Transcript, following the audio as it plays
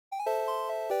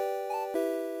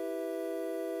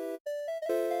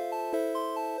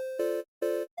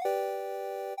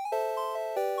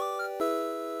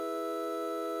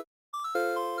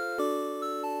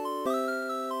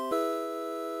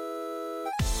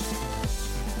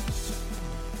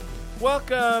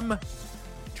Welcome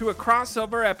to a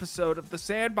crossover episode of the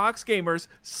Sandbox Gamers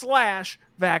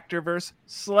 /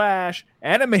 Vactorverse /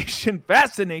 Animation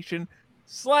Fascination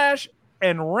 /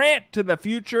 and Rant to the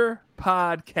Future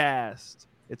podcast.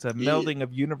 It's a melding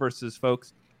of universes,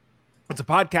 folks. It's a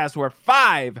podcast where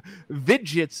 5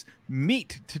 vidgets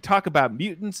meet to talk about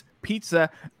mutants, pizza,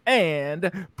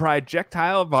 and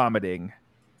projectile vomiting.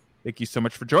 Thank you so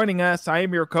much for joining us. I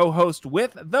am your co-host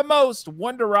with the most,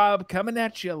 Wonder Rob, coming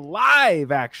at you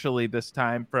live, actually, this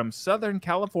time from Southern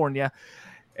California.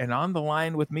 And on the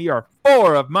line with me are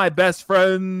 4 of my best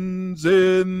friends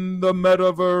in the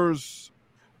metaverse.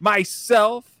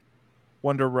 Myself,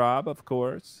 Wonder Rob, of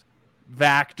course.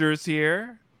 Vactor's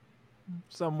here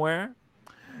somewhere.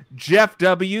 Jeff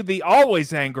W., the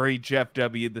always angry Jeff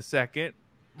W. the second.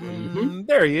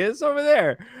 There he is over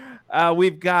there.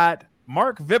 We've got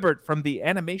Mark Vibert from the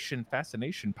Animation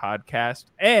Fascination podcast,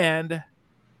 and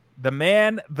the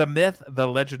man, the myth, the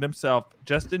legend himself,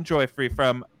 Justin Joyfree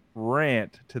from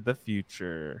Rant to the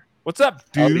Future. What's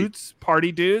up, dudes?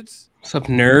 Party dudes? What's up,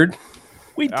 nerd?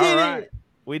 We did it.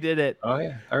 We did it. Oh,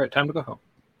 yeah. All right, time to go home.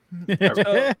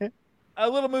 So, a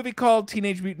little movie called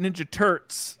Teenage Mutant Ninja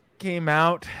Turtles came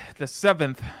out the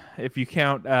 7th, if you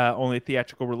count only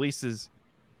theatrical releases,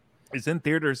 is in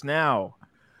theaters now.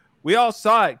 We all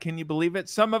saw it. Can you believe it?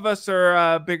 Some of us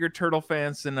are bigger Turtle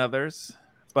fans than others.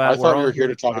 But I thought we were here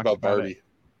to talk about Barbie.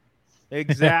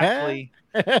 Exactly.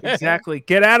 Exactly.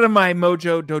 Get out of my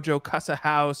Mojo Dojo Casa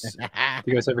house. Do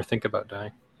you guys ever think about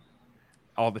dying?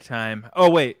 All the time.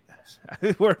 Oh, wait.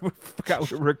 we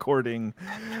forgot we're recording.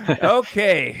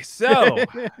 Okay, so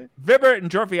Vibert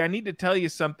and Jorfy, I need to tell you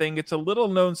something. It's a little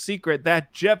known secret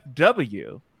that Jeff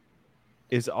W.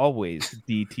 is always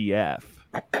DTF.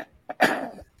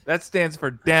 That stands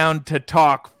for down to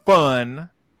talk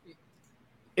fun.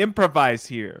 Improvise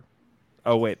here.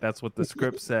 Oh, wait, that's what the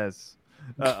script says.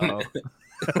 Uh-oh.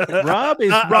 Rob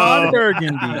is Ron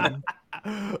Burgundy.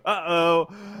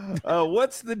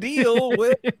 What's the deal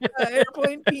with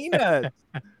Airplane Peanuts?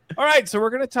 All right, so we're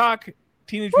going to talk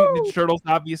Teenage Mutant Ninja Turtles,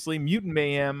 obviously, Mutant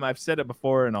Mayhem. I've said it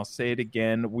before, and I'll say it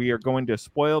again. We are going to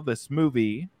spoil this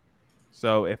movie.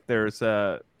 So if there's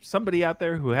somebody out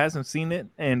there who hasn't seen it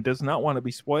and does not want to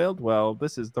be spoiled, well,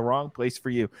 this is the wrong place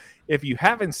for you. If you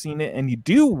haven't seen it and you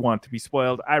do want to be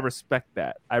spoiled, I respect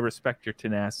that. I respect your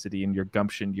tenacity and your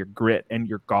gumption, your grit, and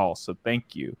your gall. So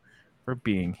thank you for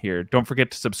being here. Don't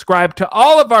forget to subscribe to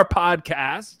all of our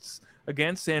podcasts.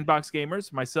 Again, Sandbox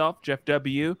Gamers, myself, Jeff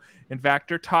W., and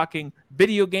Vactor, talking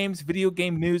video games, video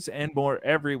game news, and more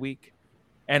every week.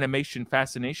 Animation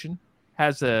Fascination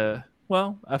has a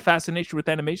fascination with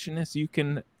animation, as you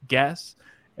can guess,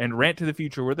 and Rant to the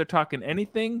Future, where they're talking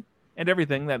anything and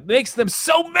everything that makes them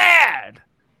so mad.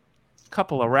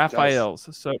 Couple of Raphaels.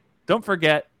 So don't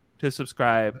forget to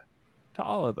subscribe to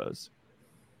all of those.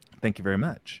 Thank you very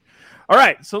much. All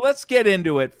right, so let's get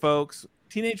into it, folks.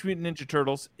 Teenage Mutant Ninja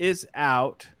Turtles is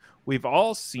out. We've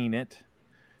all seen it.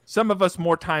 Some of us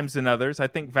more times than others. I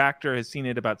think Vactor has seen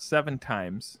it about 7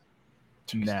 times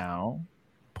now.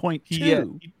 Point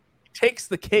 2. He takes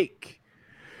the cake.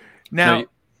 Now,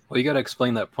 you got to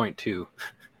explain that point 2.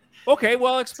 Okay,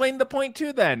 well, explain the point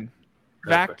 2 then,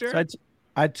 Vactor. So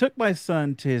I took my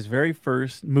son to his very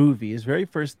first movie, his very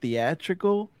first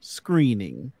theatrical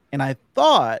screening, and I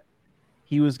thought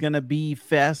he was going to be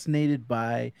fascinated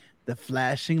by the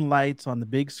flashing lights on the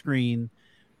big screen,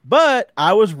 but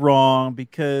I was wrong,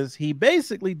 because he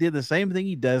basically did the same thing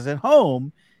he does at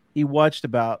home. He watched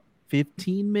about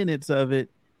 15 minutes of it,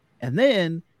 and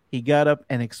then he got up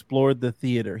and explored the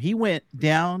theater. He went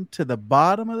down to the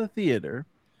bottom of the theater,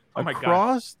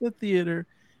 across the theater,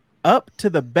 up to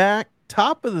the back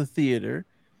top of the theater,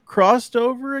 crossed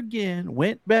over again,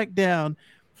 went back down,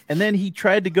 and then he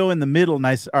tried to go in the middle, and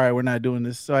I said, all right, we're not doing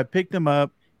this. So I picked him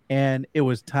up, and it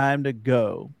was time to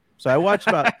go. So I watched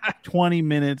about 20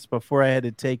 minutes before I had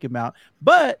to take him out.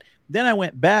 But then I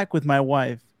went back with my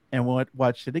wife and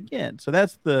watched it again. So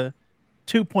that's the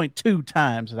 2.2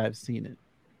 times that I've seen it.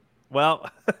 Well,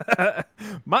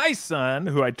 my son,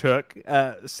 who I took,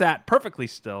 sat perfectly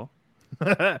still.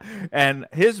 And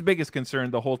his biggest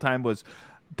concern the whole time was,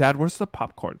 Dad, where's the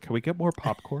popcorn? Can we get more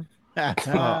popcorn?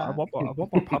 I want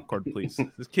more popcorn, please.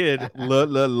 This kid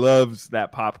loves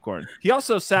that popcorn. He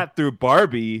also sat through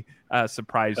Barbie,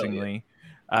 surprisingly,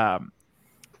 to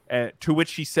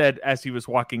which he said as he was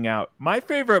walking out, my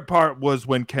favorite part was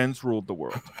when Ken's ruled the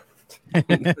world.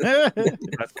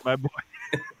 That's my boy.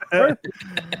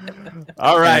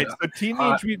 All right, so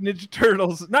Teenage Mutant Ninja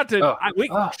Turtles. Not to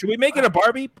should we make it a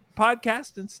Barbie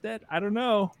podcast instead? I don't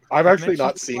know. I've actually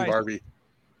not seen Barbie.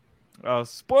 Oh,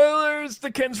 spoilers!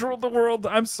 The Kens ruled the world.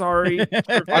 I'm sorry.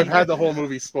 I've had the whole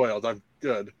movie spoiled. I'm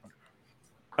good.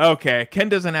 Okay, Ken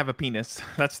doesn't have a penis.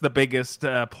 That's the biggest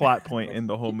plot point in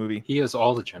the whole movie. He has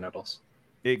all the genitals.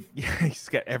 He's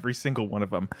got every single one of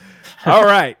them. All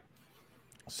right.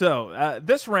 So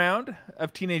this round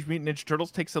of Teenage Mutant Ninja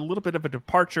Turtles takes a little bit of a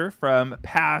departure from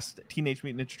past Teenage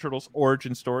Mutant Ninja Turtles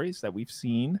origin stories that we've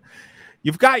seen.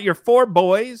 You've got your four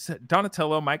boys,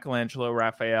 Donatello, Michelangelo,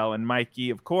 Raphael, and Mikey,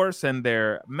 of course, and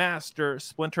their master,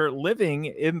 Splinter, living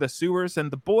in the sewers. And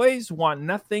the boys want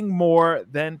nothing more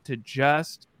than to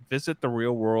just visit the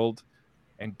real world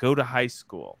and go to high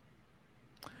school.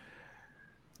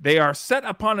 They are set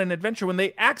upon an adventure when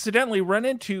they accidentally run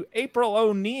into April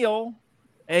O'Neil,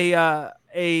 a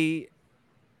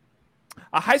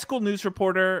high school news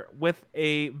reporter with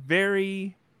a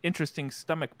very interesting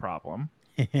stomach problem.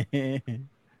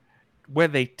 Where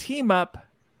they team up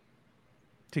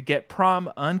to get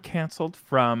prom uncanceled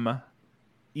from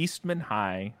Eastman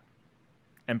High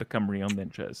and become real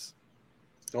ninjas.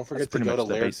 Don't forget to go to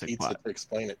Laird Pizza to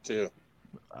explain it too.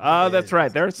 Oh, that's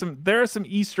right. There are some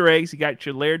Easter eggs. You got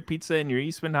your Laird Pizza and your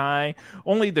Eastman High.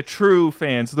 Only the true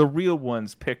fans, the real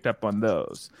ones, picked up on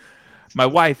those. My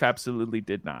wife absolutely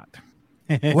did not.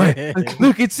 What?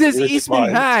 Look, it says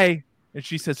Eastman High, and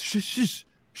she says shush, shush,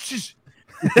 shush.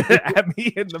 At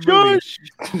me in the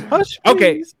movie. Hush,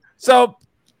 okay, so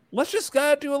let's just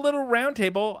do a little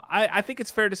roundtable. I think it's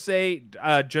fair to say,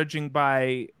 judging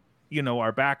by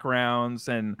our backgrounds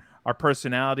and our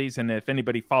personalities, and if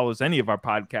anybody follows any of our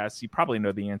podcasts, you probably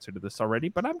know the answer to this already.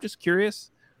 But I'm just curious,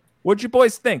 what'd you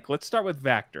boys think? Let's start with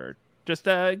Vactor. Just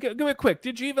give it quick.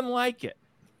 Did you even like it?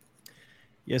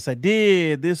 Yes, I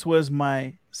did. This was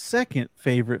my second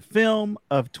favorite film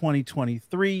of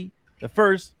 2023. The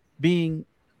first being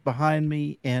behind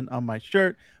me and on my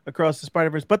shirt, Across the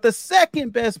Spider-Verse. But the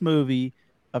second best movie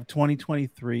of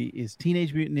 2023 is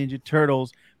Teenage Mutant Ninja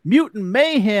Turtles Mutant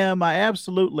Mayhem. I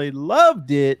absolutely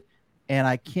loved it, and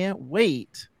I can't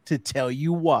wait to tell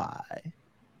you why.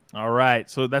 All right,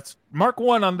 so that's mark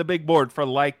 1 on the big board for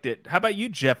liked it. How about you,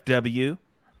 Jeff W?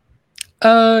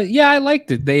 Yeah, I liked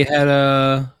it. They had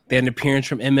an appearance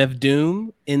from MF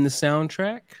Doom in the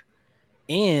soundtrack.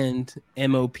 And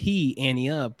MOP Annie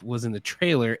Up was in the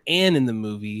trailer and in the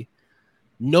movie.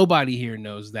 Nobody here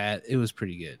knows that. It was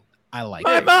pretty good. I like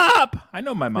my it. mop. I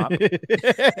know my mop.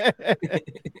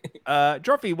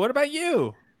 Jorphy, what about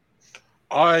you?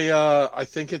 I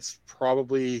think it's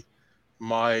probably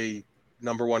my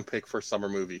number 1 pick for summer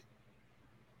movie.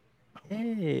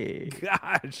 Hey,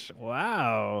 gosh,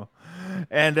 wow!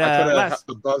 And I put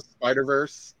it above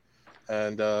Spider-Verse.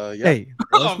 And yeah. Hey,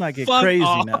 let's not get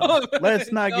crazy now.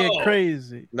 Let's not get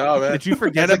crazy. No, man. Did you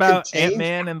forget about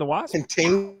Ant-Man and the Wasp?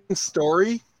 Contained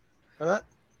story? That?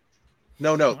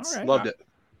 No notes. Right. Loved it.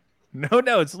 No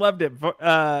notes. Loved it.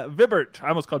 Vibert, I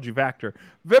almost called you Vactor.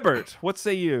 Vibert, what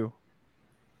say you?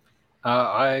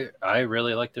 I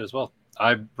really liked it as well.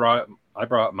 I brought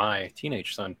my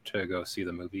teenage son to go see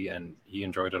the movie, and he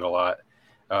enjoyed it a lot.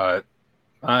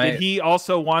 Did he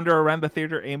also wander around the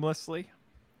theater aimlessly?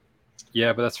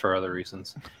 Yeah, but that's for other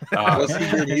reasons. Was he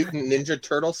your Mutant Ninja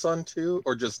Turtle son too,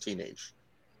 or just teenage?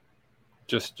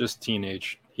 Just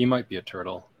teenage. He might be a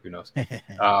turtle. Who knows?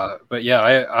 But yeah,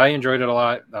 I enjoyed it a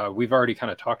lot. We've already kind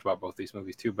of talked about both these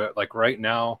movies too. But like right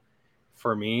now,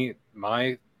 for me,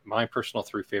 my personal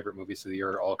 3 favorite movies of the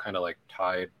year are all kind of like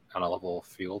tied on a level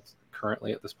field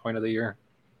currently at this point of the year.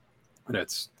 And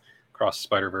it's Across the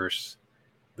Spider-Verse,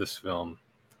 this film,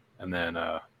 and then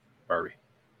Barbie.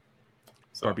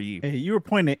 So, Barbie. Hey, you were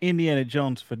pointing at Indiana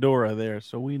Jones fedora there,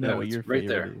 so we know what your right favorite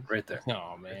there, is. right there.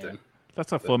 Oh man, right there.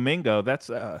 That's a flamingo. That's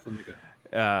a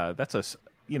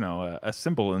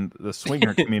symbol in the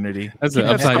swinger community. That's an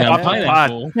upside down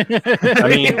pineapple. I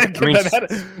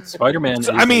mean, Spider-Man.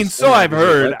 So I've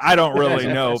heard. I don't really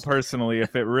know personally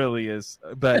if it really is,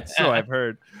 but so I've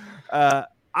heard.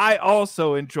 I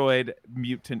also enjoyed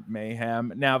Mutant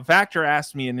Mayhem. Now, Vactor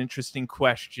asked me an interesting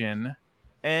question,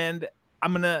 and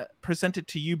I'm going to present it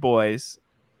to you boys.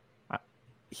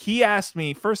 He asked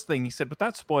me, first thing, he said,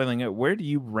 without spoiling it, where do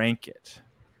you rank it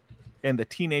in the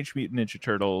Teenage Mutant Ninja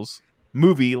Turtles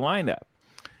movie lineup?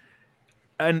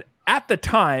 And at the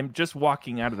time, just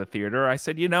walking out of the theater, I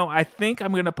said, I think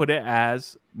I'm going to put it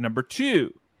as number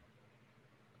 2.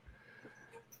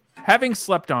 Having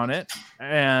slept on it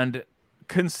and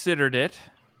considered it,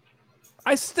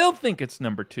 I still think it's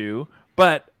number 2,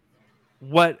 but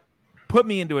what put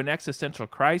me into an existential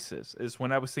crisis is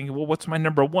when I was thinking, well, what's my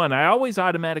number 1? I always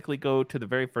automatically go to the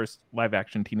very first live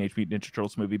action Teenage Mutant Ninja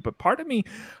Turtles movie, but part of me,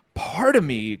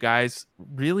 you guys,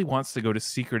 really wants to go to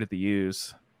Secret of the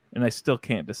Ooze, and I still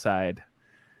can't decide.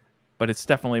 but it's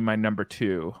definitely my number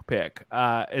 2 pick.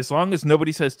 As long as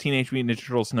nobody says Teenage Mutant Ninja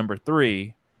Turtles number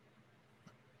 3,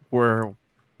 we're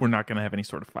not going to have any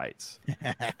sort of fights.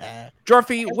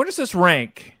 Jorfy, what does this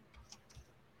rank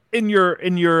in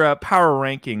your power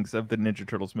rankings of the Ninja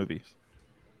Turtles movies?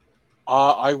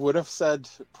 I would have said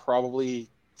probably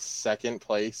second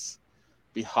place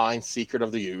behind Secret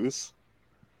of the Ooze.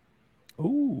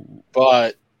 Ooh.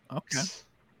 But okay.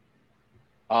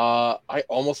 I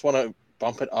almost want to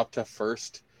bump it up to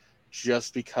first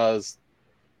just because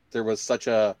there was such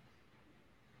a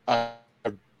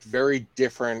very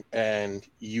different and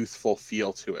youthful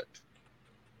feel to it.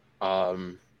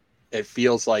 It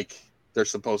feels like they're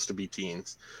supposed to be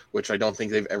teens, which I don't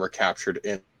think they've ever captured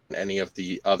in any of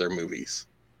the other movies.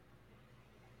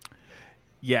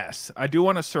 Yes, I do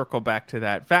want to circle back to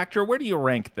that. Factor, where do you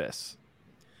rank this?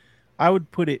 I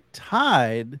would put it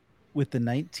tied with the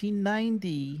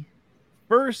 1990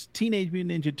 first Teenage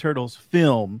Mutant Ninja Turtles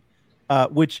film,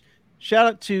 which shout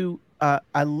out to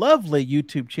I lovely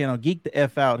YouTube channel Geek the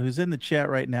F Out, who's in the chat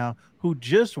right now, who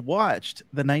just watched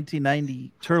the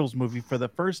 1990 Turtles movie for the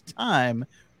first time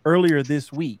earlier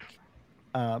this week.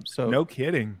 So no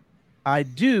kidding. I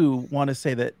do want to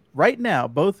say that right now,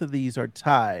 both of these are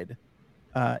tied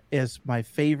as my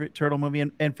favorite Turtle movie.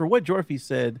 And for what Jorfy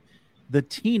said, the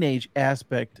teenage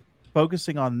aspect,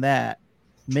 focusing on that,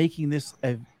 making this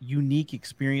a unique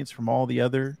experience from all the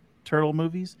other Turtle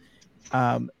movies,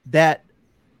 that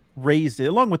raised it,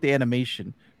 along with the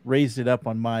animation, raised it up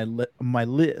on my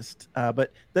list.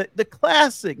 But the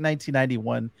classic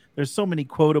 1991, there's so many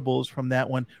quotables from that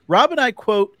one. Rob and I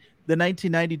quote the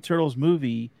 1990 Turtles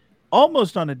movie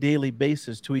almost on a daily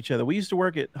basis to each other. We used to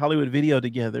work at Hollywood Video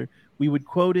together. We would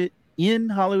quote it in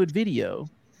Hollywood Video,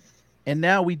 and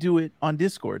now we do it on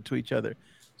Discord to each other.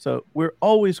 So we're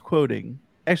always quoting,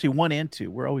 actually 1 and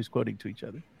 2, we're always quoting to each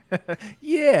other.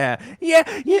 Yeah. He's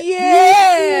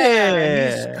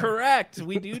correct.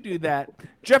 We do that.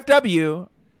 Jeff W.,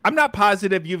 I'm not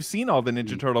positive you've seen all the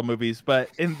Ninja Turtle movies, but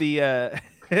in the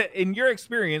in your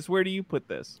experience, where do you put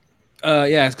this?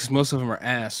 Yeah, because most of them are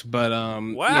ass, but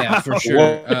wow. yeah, for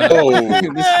sure.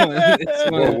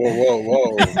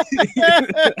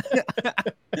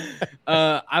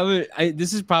 Whoa.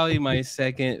 This is probably my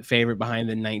second favorite behind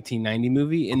the 1990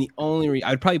 movie, and the only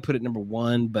I'd probably put it number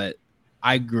 1, but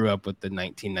I grew up with the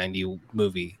 1990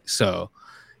 movie, so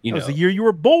that was the year you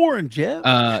were born, Jeff.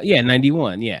 Yeah,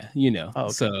 91. Yeah, Oh,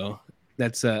 okay. So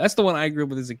that's the one I grew up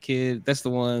with as a kid. That's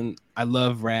the one I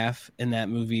love. Raph in that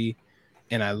movie,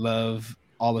 and I love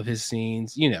all of his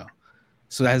scenes.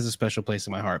 So that has a special place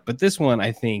in my heart. But this one,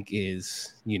 I think,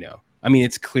 is I mean,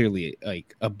 it's clearly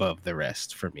like above the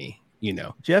rest for me.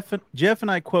 Jeff and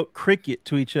I quote cricket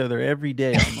to each other every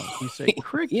day. Almost. We say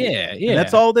cricket. Yeah. And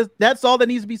that's all that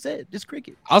needs to be said. Just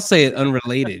cricket. I'll say it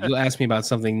unrelated. You'll ask me about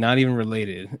something not even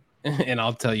related, and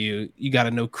I'll tell you got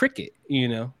to know cricket.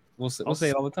 We'll say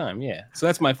it all the time. Yeah. So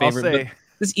that's my favorite. But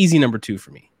this is easy number 2 for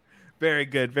me. Very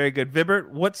good. Very good. Vibert,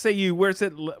 what say you? Where's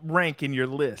it rank in your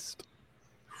list?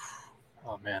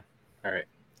 Oh man. All right.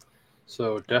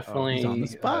 So definitely he's on the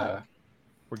spot.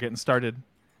 We're getting started.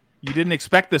 You didn't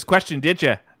expect this question, did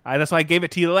you? That's why I gave it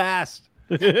to you last.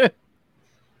 I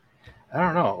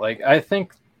don't know. Like, I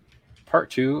think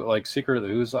part 2, like Secret of the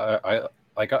Ooze, I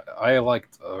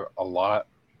liked a lot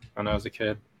when I was a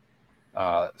kid.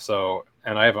 So,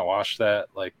 and I haven't watched that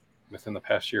like within the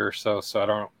past year or so. So I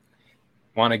don't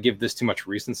want to give this too much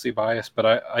recency bias, but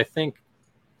I think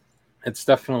it's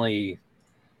definitely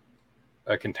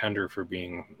a contender for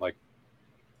being like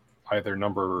either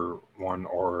number 1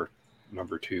 or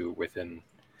number 2 within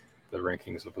the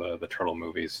rankings of the Turtle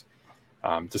movies,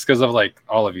 just because of like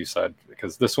all of you said,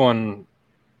 because this one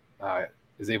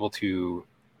is able to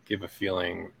give a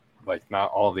feeling like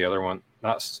not all of the other one,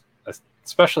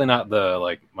 especially not the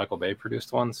like Michael Bay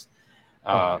produced ones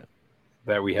that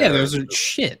we have. Yeah, those are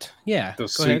shit. Yeah,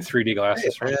 those sweet 3D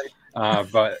glasses. Hey,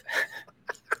 but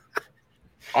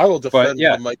I will defend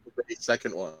the Michael Bay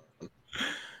second one.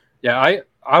 Yeah,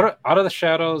 Out of the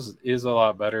Shadows is a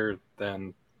lot better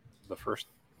than the first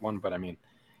one, but I mean,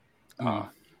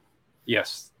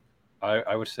 yes,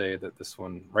 I would say that this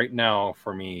one right now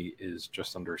for me is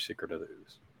just under Secret of the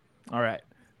Ooze. All right,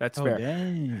 that's fair.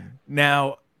 Dang.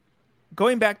 Now,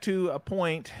 going back to a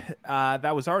point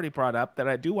that was already brought up that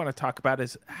I do want to talk about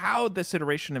is how this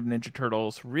iteration of Ninja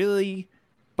Turtles really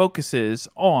focuses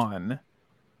on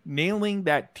nailing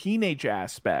that teenage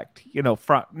aspect,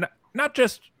 from not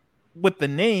just with the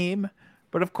name,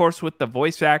 but of course with the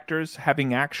voice actors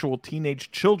having actual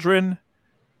teenage children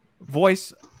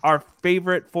voice our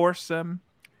favorite foursome,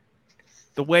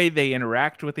 the way they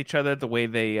interact with each other, the way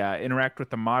they interact with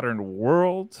the modern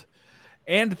world.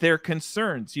 and their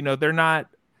concerns. They're not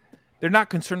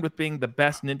concerned with being the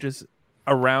best ninjas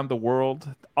around the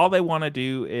world. All they want to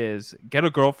do is get a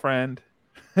girlfriend,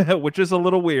 which is a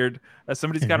little weird.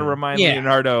 Somebody's got to remind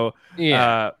Leonardo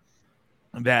that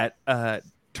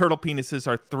turtle penises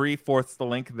are 3/4 the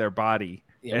length of their body.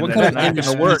 Yeah, what kind of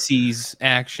interspecies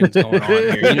actions going on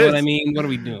here? You know what I mean? What are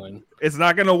we doing? It's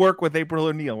not going to work with April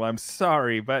O'Neil. I'm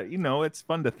sorry, but it's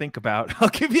fun to think about. I'll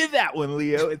give you that one,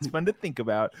 Leo. It's fun to think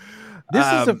about. This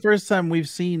is the first time we've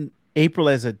seen April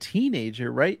as a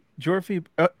teenager, right? Jorphy,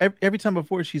 every time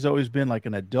before, she's always been like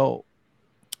an adult.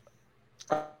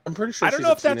 I'm pretty sure I don't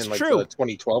know if that's true. The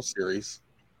 2012 series.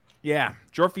 Yeah,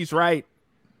 Jorphy's right.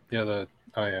 Yeah,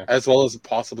 as well as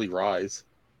possibly Rise.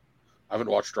 I haven't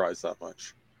watched Rise that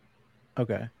much.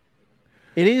 Okay.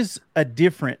 It is a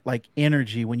different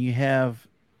energy when you have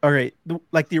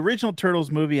like the original Turtles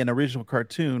movie and original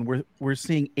cartoon, we're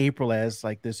seeing April as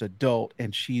like this adult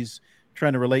and she's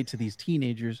trying to relate to these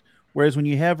teenagers. Whereas when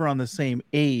you have her on the same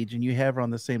age and you have her on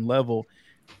the same level,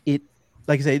 it,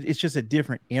 like I said, it's just a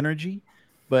different energy.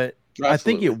 But absolutely. I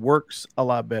think it works a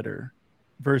lot better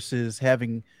versus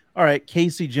having, all right,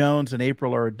 Casey Jones and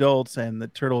April are adults and the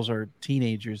Turtles are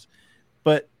teenagers.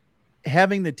 But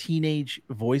having the teenage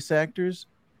voice actors,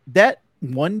 that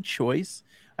one choice,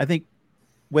 I think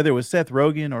whether it was Seth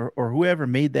Rogen or whoever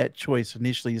made that choice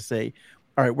initially to say,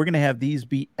 all right, we're going to have these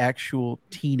be actual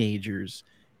teenagers.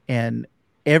 And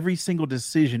every single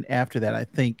decision after that, I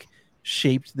think,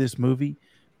 shaped this movie.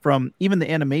 From even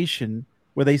the animation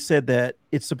where they said that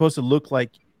it's supposed to look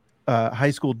like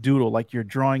high school doodle, like you're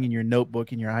drawing in your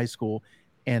notebook in your high school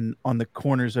and on the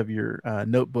corners of your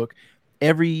notebook.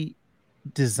 Every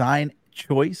design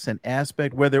choice and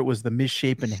aspect, whether it was the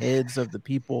misshapen heads of the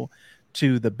people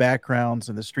to the backgrounds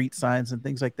and the street signs and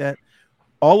things like that,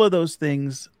 all of those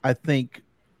things I think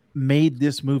made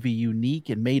this movie unique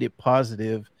and made it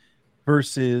positive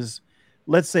versus,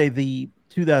 let's say, the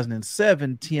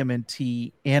 2007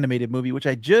 TMNT animated movie, which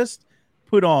I just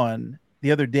put on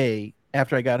the other day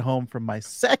after I got home from my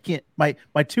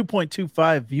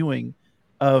 2.25 viewing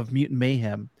of Mutant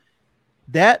Mayhem.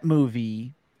 That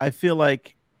movie, I feel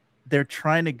like they're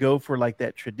trying to go for like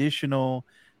that traditional,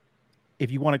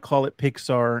 if you want to call it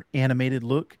Pixar animated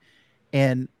look.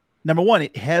 And number one,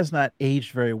 it has not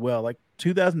aged very well. Like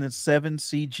 2007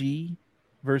 CG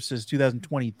versus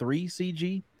 2023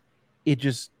 CG, it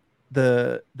just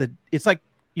it's like,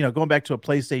 going back to a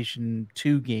PlayStation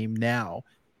 2 game now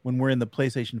when we're in the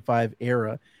PlayStation 5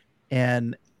 era.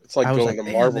 And it's like going to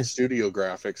Marvel Studio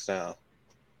graphics now.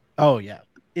 Oh yeah.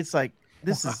 It's like,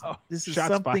 this is Shots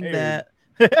something fired.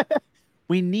 That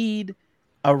we need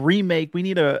a remake. We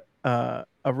need a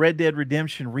Red Dead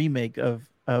Redemption remake of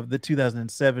the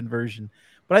 2007 version.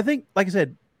 But I think, like I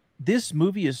said, this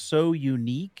movie is so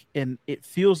unique and it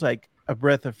feels like a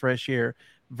breath of fresh air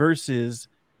versus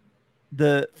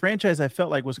the franchise I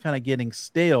felt like was kind of getting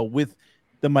stale with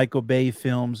the Michael Bay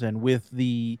films and with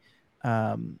the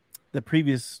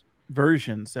previous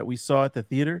versions that we saw at the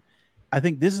theater. I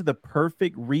think this is the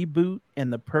perfect reboot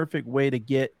and the perfect way to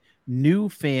get new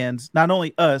fans, not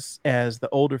only us as the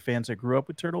older fans that grew up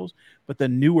with Turtles, but the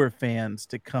newer fans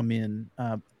to come in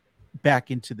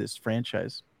back into this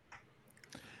franchise.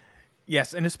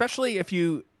 Yes, and especially if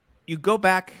you go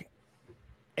back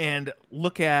and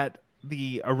look at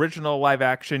the original live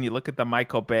action, you look at the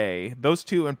Michael Bay, those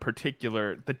two in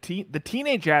particular, the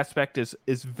teenage aspect is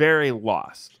very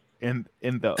lost in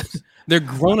those. They're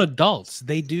grown adults.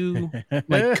 They do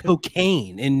like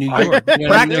cocaine in New York.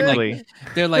 Practically.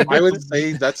 They're like I would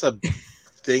say that's a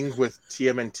thing with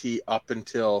TMNT up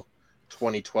until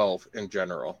 2012 in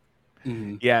general.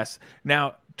 Mm-hmm. Yes.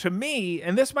 Now, to me,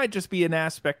 and this might just be an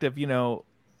aspect of,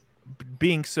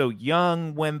 being so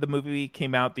young when the movie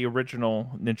came out, the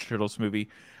original Ninja Turtles movie,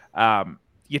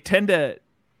 you tend to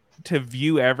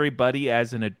view everybody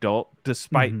as an adult,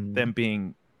 despite them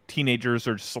being teenagers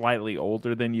or slightly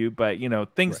older than you. But,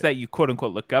 things that you quote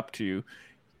unquote look up to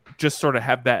just sort of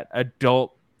have that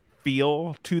adult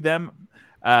feel to them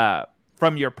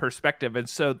from your perspective. And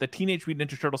so the Teenage Mutant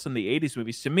Ninja Turtles in the 80s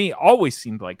movies, to me, always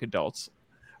seemed like adults.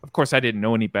 Of course, I didn't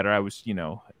know any better. I was,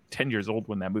 10 years old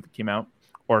when that movie came out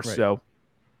or so,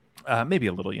 maybe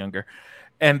a little younger.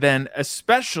 And then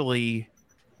especially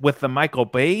with the Michael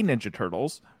Bay Ninja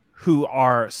Turtles, who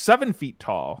are 7 feet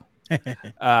tall,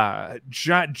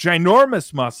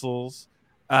 ginormous muscles,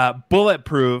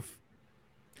 bulletproof,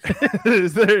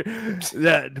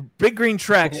 the big green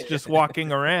tracks just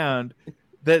walking around.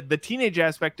 The teenage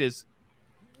aspect is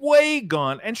way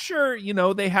gone. And sure,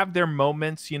 they have their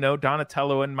moments,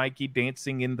 Donatello and Mikey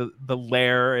dancing in the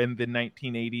lair in the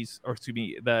 1980s, or excuse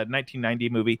me, the 1990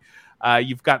 movie.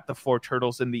 You've got the four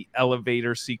turtles in the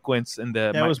elevator sequence in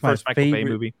the first Michael Bay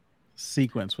movie.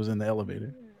 Sequence was in the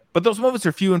elevator. But those moments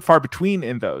are few and far between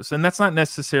in those. And that's not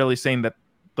necessarily saying that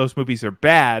those movies are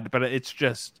bad, but it's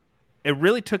just, it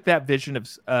really took that vision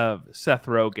of Seth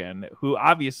Rogen, who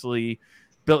obviously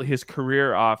built his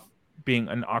career off being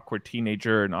an awkward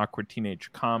teenager and awkward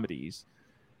teenage comedies.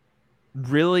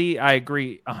 Really, I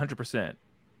agree 100%.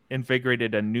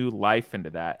 Invigorated a new life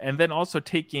into that. And then also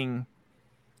taking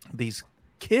these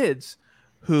kids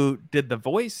who did the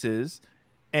voices,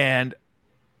 and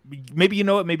maybe you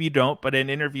know it, maybe you don't, but in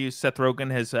interviews, Seth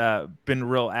Rogen has been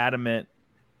real adamant,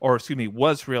 or excuse me,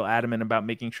 was real adamant about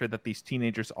making sure that these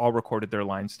teenagers all recorded their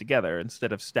lines together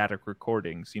instead of static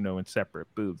recordings, in separate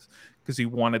booths, because he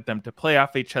wanted them to play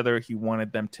off each other. He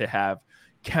wanted them to have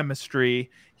chemistry.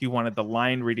 He wanted the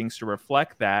line readings to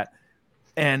reflect that.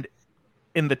 And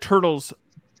in the Turtles'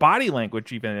 body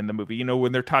language, even in the movie,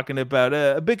 when they're talking about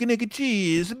a big nigga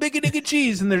cheese,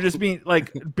 and they're just being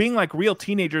like real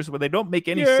teenagers where they don't make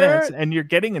any sense, and you're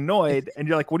getting annoyed, and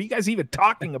you're like, what are you guys even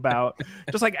talking about?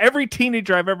 Just like every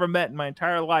teenager I've ever met in my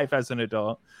entire life as an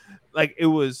adult. Like, it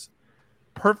was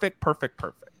perfect.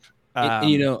 I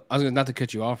was not to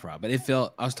cut you off, Rob, but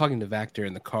I was talking to Vactor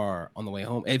in the car on the way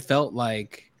home. It felt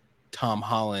like Tom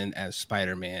Holland as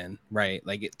Spider-Man, right?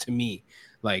 Like, to me,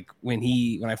 like when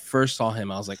I first saw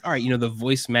him, I was like, all right, the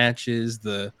voice matches,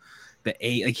 the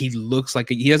age, like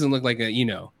he doesn't look like a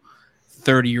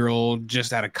 30-year-old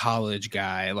just out of college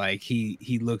guy. Like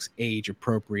he looks age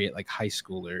appropriate, like high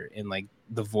schooler, and like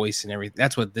the voice and everything.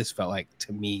 That's what this felt like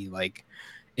to me. Like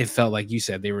it felt like you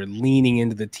said they were leaning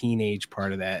into the teenage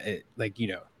part of that,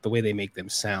 the way they make them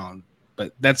sound.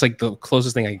 But that's like the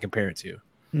closest thing I can compare it to.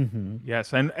 Mm-hmm.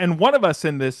 Yes, and one of us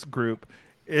in this group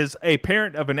is a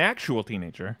parent of an actual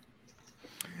teenager,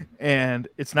 and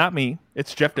it's not me,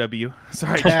 it's Jeff W.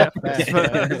 Sorry, Jeff.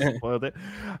 Spoiled it.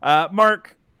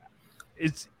 Mark,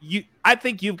 I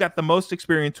think you've got the most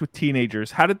experience with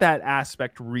teenagers. How did that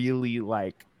aspect really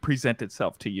present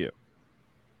itself to you?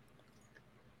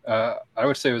 I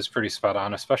would say it was pretty spot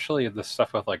on, especially the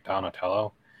stuff with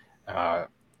Donatello,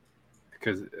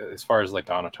 because as far as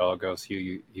Donatello goes,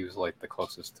 he was the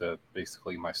closest to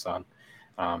basically my son.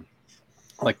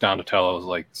 Donatello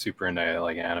was super into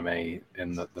anime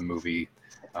in the movie,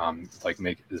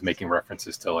 is making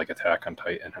references to Attack on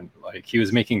Titan, and he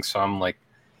was making some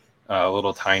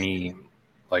little tiny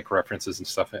references and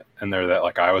stuff in there that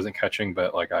I wasn't catching,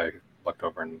 but I looked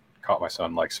over and caught my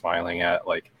son smiling at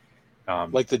the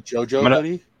JoJo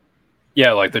hoodie.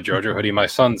 Yeah, the JoJo hoodie. My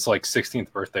son's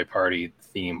 16th birthday party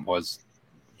theme was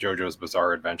JoJo's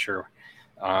Bizarre Adventure,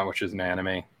 which is an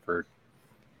anime for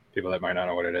people that might not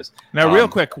know what it is. Now, real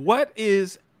quick, what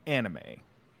is anime?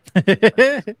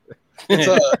 It's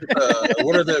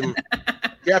one of them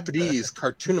Japanese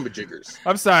cartoonamajiggers.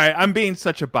 I'm sorry, I'm being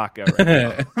such a baka right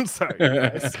now. I'm sorry,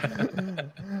 guys.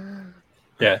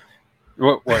 Yeah,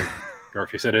 what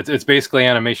Murphy said. It's basically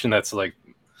animation that's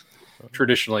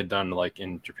traditionally done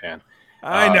in Japan.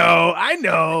 I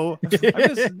know.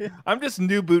 I'm just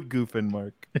new boot goofing,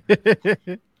 Mark.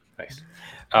 Nice.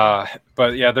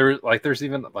 But yeah, there's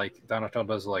even Donatello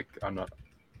does I'm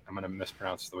gonna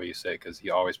mispronounce the way you say it because he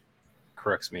always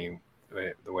corrects me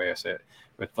the way I say it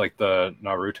with the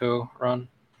Naruto run.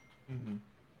 Mm-hmm.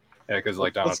 Yeah, because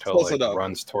Donatello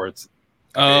runs towards.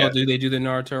 Oh, do they do the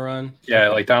Naruto run?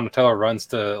 Yeah, Donatello runs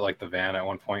to the van at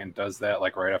one point and does that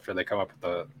right after they come up with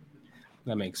the.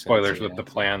 That makes sense. Spoilers with the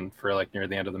plan for near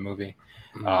the end of the movie.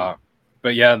 Mm-hmm.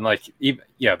 But yeah, and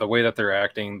the way that they're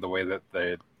acting, the way that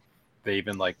they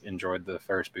even enjoyed the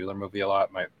Ferris Bueller movie a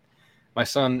lot. My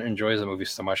son enjoys the movie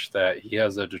so much that he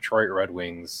has a Detroit Red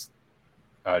Wings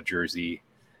jersey,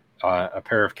 a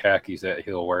pair of khakis that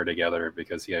he'll wear together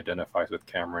because he identifies with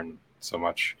Cameron so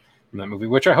much in that movie,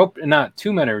 which I hope in not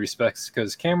too many respects,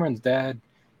 because Cameron's dad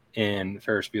in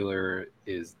Ferris Bueller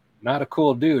is not a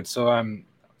cool dude. So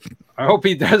I hope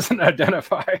he doesn't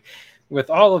identify with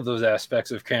all of those aspects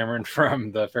of Cameron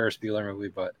from the Ferris Bueller movie,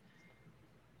 but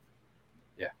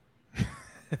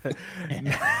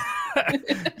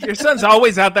your son's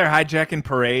always out there hijacking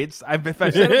parades. If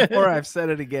I've said it before, I've said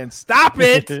it again. Stop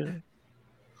it!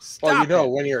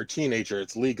 When you're a teenager,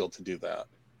 it's legal to do that.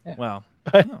 Yeah. Well,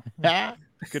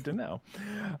 good to know.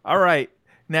 All right.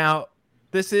 Now,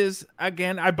 this is,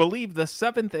 again, I believe, the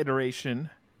 7th iteration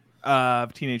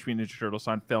of Teenage Mutant Ninja Turtles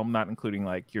on film, not including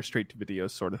your straight-to-video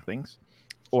sort of things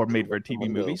or made-for-TV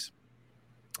movies.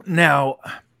 Now,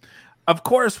 of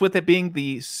course, with it being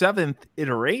the 7th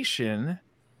iteration,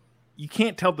 you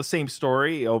can't tell the same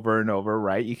story over and over,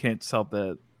 right? You can't tell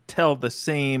the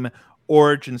same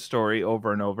origin story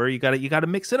over and over. You gotta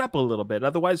mix it up a little bit.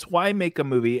 Otherwise, why make a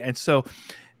movie? And so,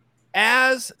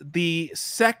 as the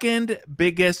second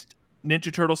biggest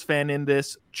Ninja Turtles fan in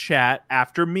this chat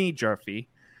after me, Jarfie,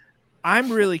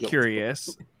 I'm really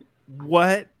curious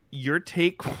what your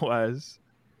take was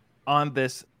on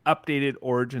this updated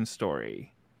origin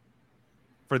story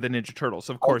for the Ninja Turtles.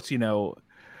 Of course,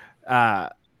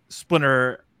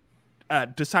 Splinter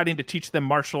deciding to teach them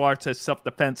martial arts as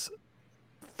self-defense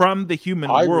from the human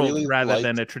world rather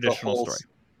than a traditional story.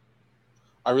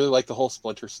 I really like the whole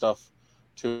Splinter stuff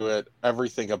to it,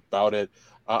 everything about it.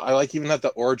 I like even that the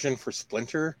origin for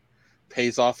Splinter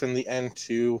pays off in the end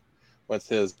too, with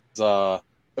his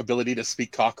ability to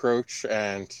speak cockroach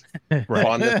and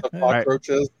fondness of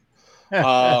cockroaches.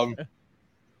 But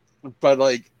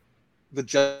like the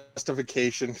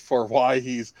justification for why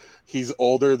he's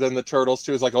older than the turtles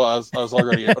too is like, oh, I was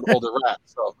already an older rat,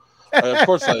 so of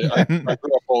course I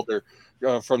grew up older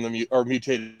from the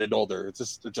mutated older. It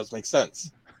just makes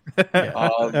sense. That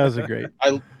was a great.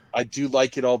 I do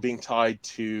like it all being tied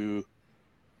to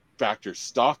Baxter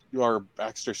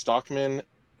Stockman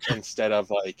instead of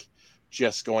like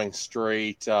just going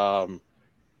straight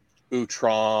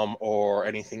Utrom or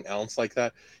anything else like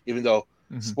that. Even though,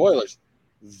 spoilers,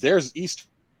 there's Easter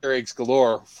eggs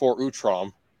galore for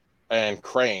Utrom and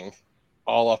Krang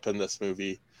all up in this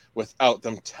movie without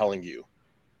them telling you.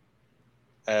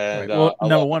 And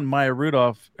number one, Maya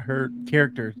Rudolph, her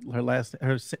character, I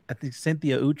think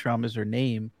Cynthia Utrom is her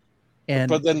name.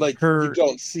 But then, like, you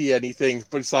don't see anything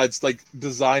besides, like,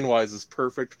 design-wise is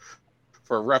perfect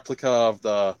for a replica of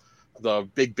the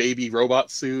big baby robot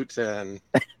suit, and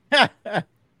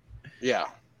yeah,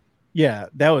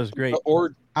 that was great.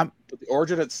 The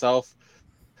origin itself,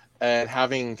 and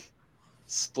having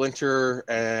Splinter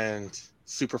and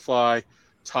Superfly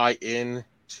tie in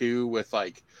too with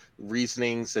like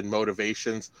reasonings and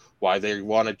motivations why they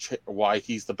wanted, why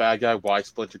he's the bad guy, why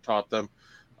Splinter taught them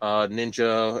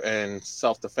ninja and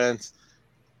self-defense.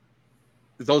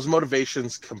 Those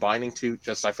motivations combining to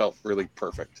I felt really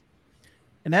perfect.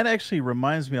 And that actually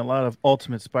reminds me a lot of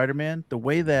Ultimate Spider-Man. The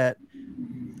way that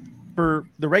for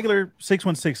the regular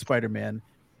 616 Spider-Man,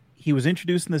 he was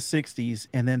introduced in the 60s,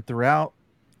 and then throughout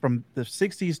from the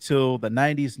 60s till the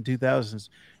 90s and 2000s,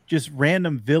 just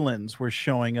random villains were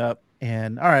showing up.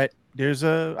 And all right, there's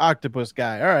a octopus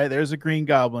guy. All right, there's a Green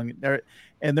Goblin. There,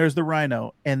 and there's the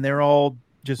Rhino. And they're all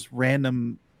just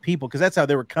random people because that's how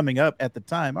they were coming up at the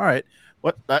time. All right,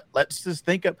 let's just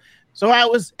think of. So I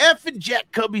was effing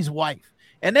Jack Cubby's wife,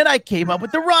 and then I came up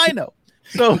with the Rhino.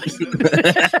 So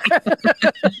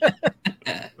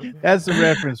that's a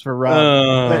reference for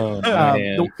Rob.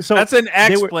 So that's an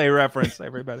X-Play reference,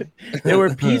 everybody. They were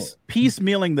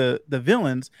piecemealing the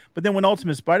villains, but then when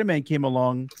Ultimate Spider-Man came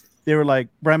along, they were like,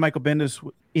 Brian Michael Bendis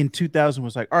in 2000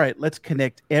 was like, all right, let's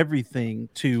connect everything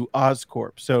to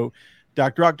Oscorp. So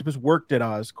Dr. Octopus worked at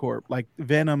Oscorp, like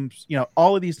Venom,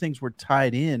 all of these things were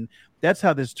tied in. That's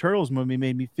how this Turtles movie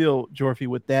made me feel, Jorphy,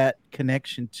 with that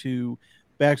connection to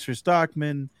Baxter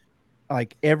Stockman,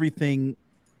 like everything,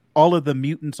 all of the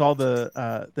mutants, all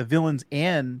the villains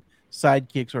and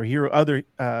sidekicks or other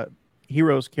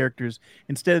heroes characters,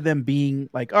 instead of them being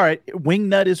like, all right,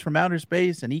 Wingnut is from outer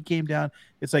space and he came down.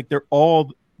 It's like they're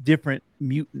all different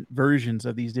mutant versions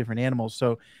of these different animals.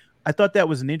 So I thought that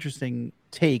was an interesting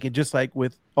take. And just like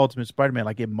with Ultimate Spider-Man,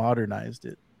 like it modernized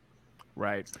it.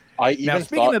 Right. I even now,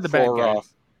 speaking of the bad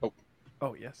guys.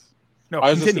 Oh, yes. No,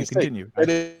 continue.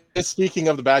 Speaking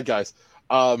of the bad guys,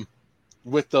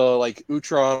 with the like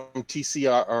Utrom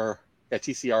TCRI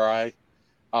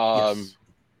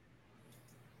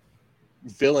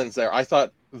villains there, I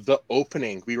thought the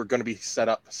opening we were going to be set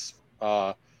up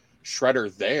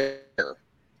Shredder there,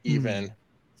 even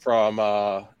from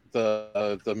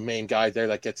the main guy there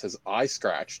that gets his eye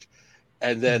scratched,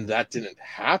 and then that didn't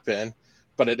happen,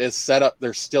 but it is set up.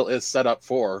 There still is set up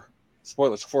for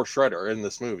spoilers for Shredder in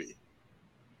this movie.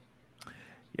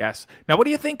 Yes. Now, what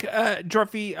do you think,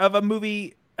 Jorphy, of a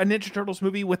Ninja Turtles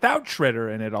movie without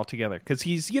Shredder in it altogether? Because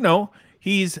he's the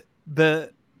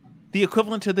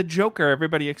equivalent to the Joker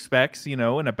everybody expects, in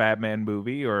a Batman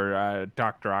movie or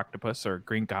Dr. Octopus or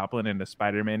Green Goblin in a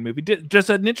Spider-Man movie. Does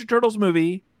a Ninja Turtles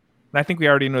movie, and I think we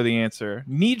already know the answer,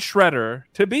 need Shredder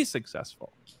to be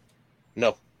successful?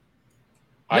 No.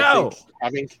 I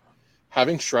think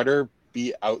having Shredder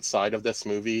be outside of this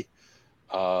movie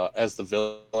as the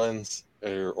villains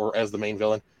or as the main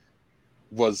villain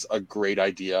was a great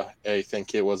idea. I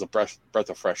think it was a breath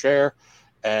of fresh air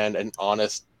and an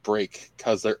honest break,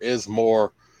 because there is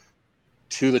more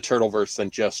to the Turtleverse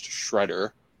than just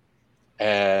Shredder.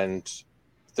 and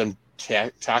then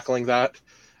tackling that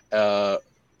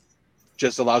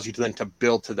just allows you to then to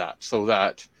build to that, so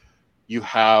that you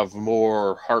have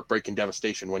more heartbreak and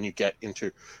devastation when you get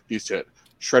used to it.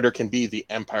 Shredder can be the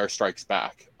Empire Strikes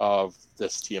Back of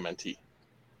this TMNT.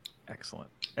 Excellent.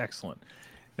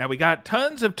 Now we got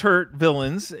tons of turret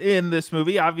villains in this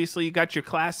movie. Obviously, you got your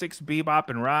classics, Bebop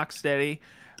and Rocksteady,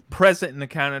 present and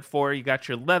accounted for. You got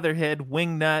your Leatherhead,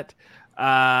 Wingnut.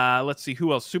 Let's see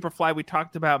who else. Superfly we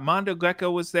talked about. Mondo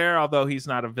Gecko was there, although he's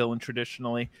not a villain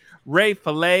traditionally. Ray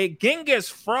Fillet, Genghis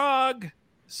Frog,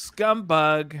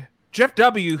 Scumbug. Jeff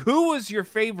W., who was your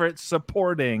favorite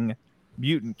supporting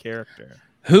mutant character?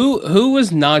 Who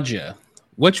was Naja?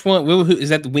 Which one? Who is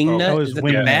that? The Wingnut? that was Is that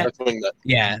Wingnut. the bat? That's Wingnut.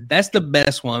 Yeah, that's the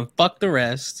best one. Fuck the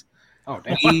rest. Oh,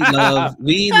 damn. We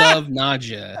love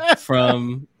Naja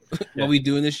from What We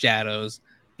Do in the Shadows.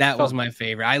 That was my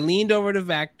favorite. I leaned over to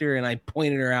Vactor and I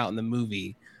pointed her out in the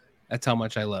movie. That's how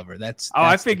much I love her. That's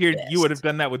I figured you would have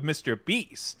done that with Mr.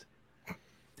 Beast.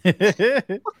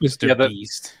 Mr.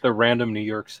 Beast. The random New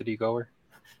York City goer.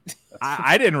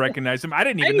 I didn't recognize him. I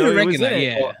didn't even know he was in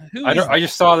it. Yeah. I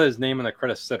just saw his name in the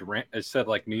credits. It said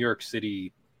like New York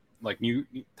City, like New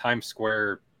Times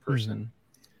Square person.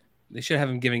 Mm-hmm. They should have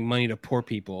him giving money to poor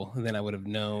people, and then I would have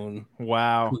known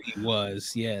Wow. who he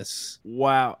was. Yes.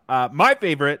 Wow. My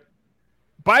favorite,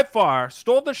 by far,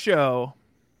 stole the show.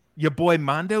 Your boy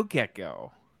Mondo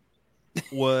Gecko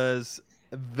was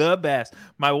the best.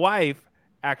 My wife,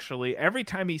 actually, every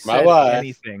time he said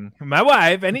anything,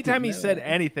 anytime he said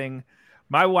anything,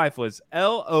 my wife was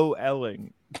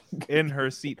LOLing in her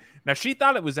seat. Now, she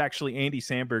thought it was actually Andy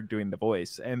Samberg doing the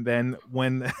voice. And then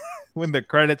when the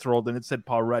credits rolled and it said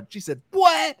Paul Rudd, she said,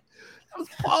 "What? That was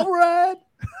Paul Rudd?"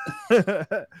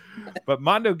 But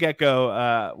Mondo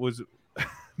Gecko was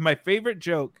my favorite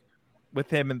joke with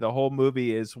him in the whole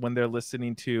movie is when they're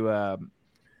listening to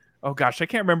oh gosh, I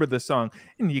can't remember the song.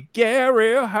 And you get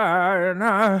real high and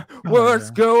high. What's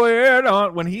going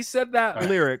on? When he said that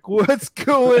lyric, what's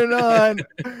going on?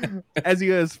 As he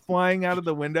was flying out of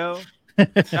the window,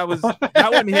 that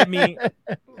one hit me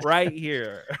right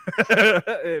here.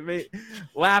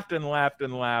 Laughed and laughed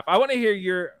and laughed. I want to hear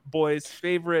your boys'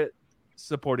 favorite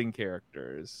supporting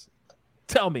characters.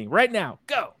 Tell me right now.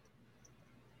 Go.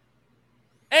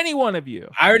 Any one of you.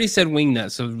 I already said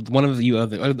Wingnut, so one of you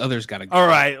others got to go. All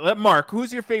right, let Mark.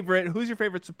 Who's your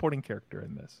favorite supporting character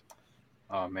in this?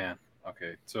 Oh man.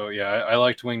 Okay. So yeah, I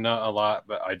liked Wingnut a lot,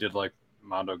 but I did like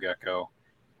Mondo Gecko.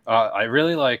 I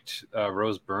really liked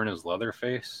Rose Byrne as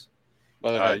Leatherface.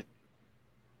 Leatherhead.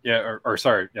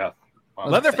 Sorry, yeah.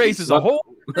 Leatherface is a whole.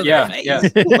 Leatherhead.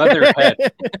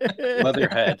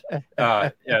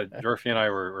 Dorothy and I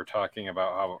were talking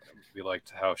about how we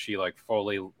liked how she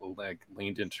fully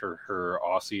leaned into her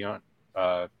Aussie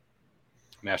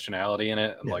nationality in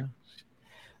it, and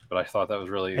but I thought that was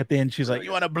really at the end. She's like,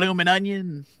 "You want a blooming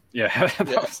onion?" Yeah.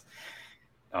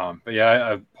 But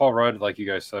yeah, Paul Rudd, like you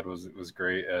guys said, was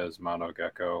great as Mondo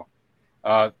Gecko.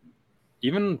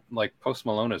 Even Post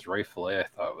Malone as Ray Fillet, I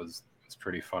thought was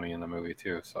pretty funny in the movie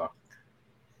too. So,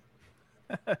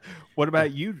 what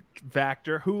about you,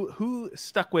 Vactor? Who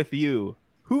stuck with you?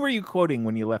 Who were you quoting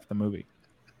when you left the movie?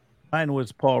 Mine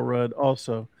was Paul Rudd.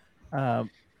 Also, Paul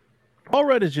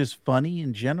Rudd is just funny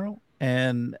in general,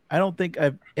 and I don't think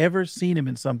I've ever seen him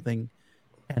in something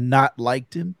and not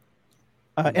liked him.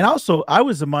 And also, I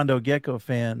was a Mondo Gecko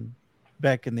fan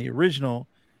back in the original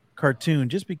cartoon,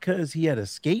 just because he had a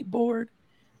skateboard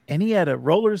and he had a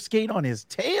roller skate on his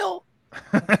tail.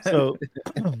 So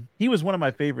he was one of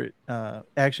my favorite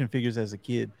action figures as a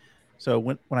kid. So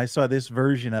when I saw this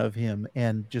version of him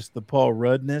and just the Paul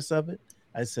Ruddness of it,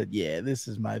 I said, yeah, this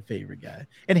is my favorite guy.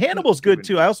 And Hannibal's good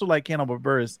too. I also like Hannibal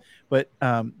Buress, but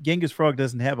Genghis Frog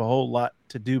doesn't have a whole lot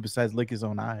to do besides lick his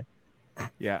own eye.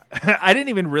 Yeah. I didn't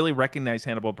even really recognize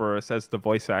Hannibal Buress as the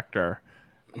voice actor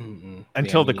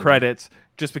until the credits,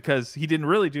 just because he didn't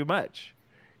really do much.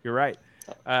 You're right.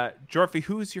 Jorfi,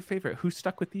 who's your favorite? Who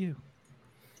stuck with you?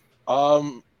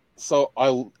 So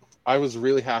I was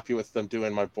really happy with them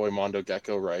doing my boy Mondo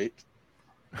Gecko right.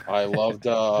 I loved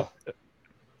our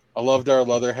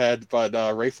Leatherhead,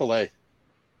 but Ray Fillet.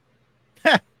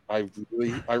 I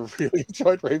really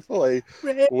enjoyed Ray Fillet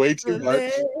way too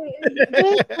much.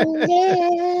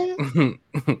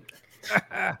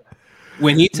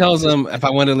 When he tells him if I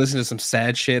want to listen to some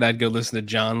sad shit, I'd go listen to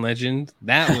John Legend.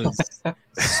 That was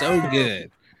so good.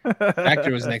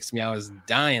 Actor was next to me. I was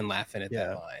dying laughing at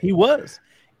that line. He was.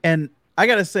 And I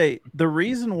got to say, the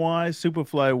reason why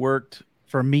Superfly worked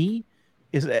for me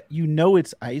is that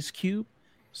it's Ice Cube.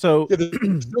 So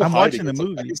I'm watching the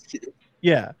movie.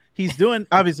 Yeah, he's doing.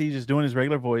 Obviously, he's just doing his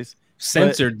regular voice.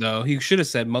 Censored though. He should have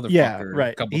said motherfucker Yeah,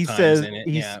 right. a couple He times says in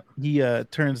it. he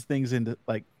turns things into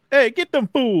like, "Hey, get them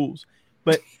fools."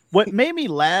 But what made me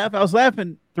laugh, I was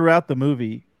laughing throughout the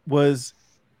movie, was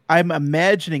I'm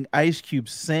imagining Ice Cube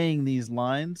saying these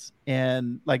lines,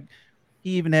 and like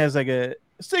he even has like a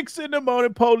 6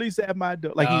 a.m, police at my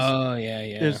door. Like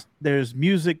there's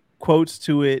music quotes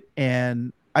to it,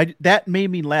 and that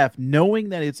made me laugh, knowing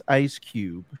that it's Ice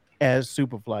Cube as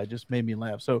Superfly just made me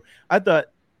laugh. So I thought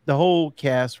the whole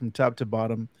cast from top to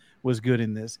bottom was good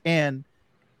in this, and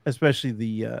especially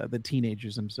the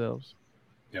teenagers themselves.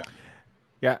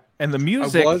 Yeah, and the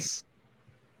music.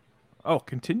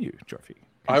 Continue, Jorfy.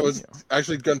 I was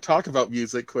actually going to talk about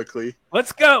music quickly.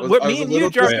 Let's go. Me and you,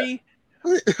 Jorfy.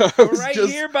 Right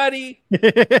here, buddy.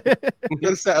 I'm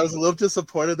gonna say I was a little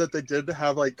disappointed that they didn't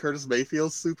have like Curtis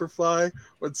Mayfield's Superfly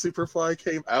when Superfly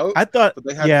came out. I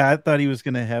thought he was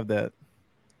gonna have that.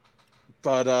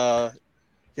 But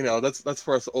that's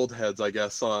for us old heads, I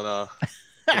guess. On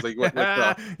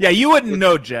yeah, you wouldn't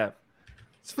know, Jeff.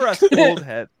 It's for us old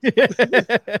heads.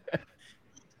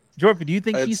 Jordan, do you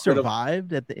think he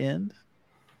survived at the end?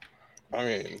 I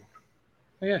mean,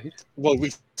 yeah. Well,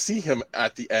 we see him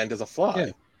at the end as a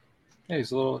fly. Yeah,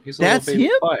 he's a little That's baby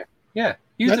him? fly. Yeah,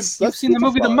 you've seen the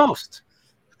movie the most.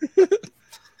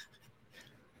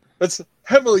 That's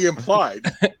heavily implied.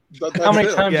 How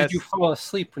many times did you fall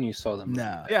asleep when you saw them?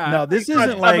 No, this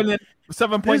isn't like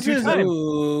 7.2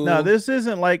 times. No, this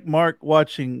isn't like Mark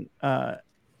watching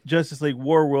Justice League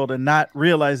Warworld and not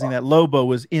realizing that Lobo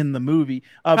was in the movie.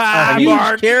 A huge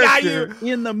Mark, character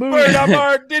in the movie.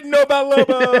 Mark didn't know about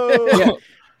Lobo. Yeah.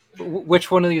 Which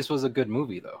one of these was a good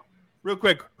movie, though? Real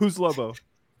quick, who's Lobo?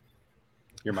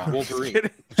 Your mom. Wolverine.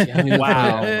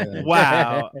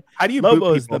 Wow. How do you Lobo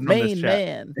boot is people the from this main chat?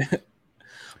 man.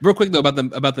 Real quick though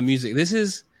about the music. This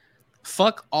is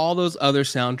fuck all those other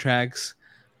soundtracks.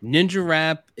 Ninja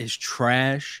Rap is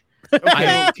trash. I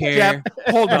don't care. Jeff,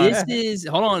 hold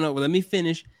on. No, let me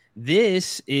finish.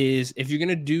 This is, if you're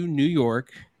gonna do New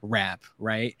York rap,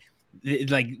 right?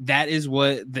 Like that is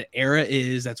what the era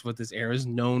is. That's what this era is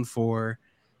known for.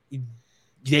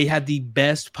 They had the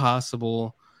best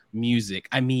possible music.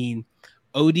 I mean,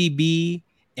 ODB,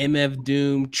 MF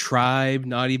Doom, Tribe,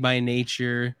 Naughty by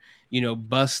Nature,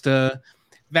 Busta,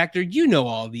 Vector.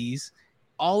 All these.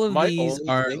 All of these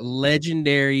are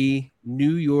legendary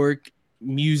New York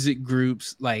music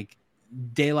groups like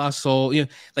De La Soul.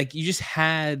 Like you just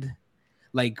had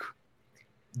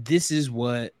this is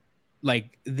what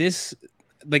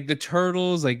the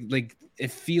Turtles like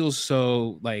it feels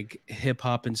so like hip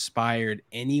hop inspired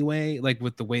anyway, like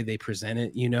with the way they present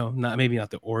it, not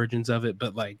the origins of it,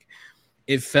 but like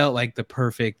it felt like the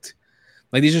perfect,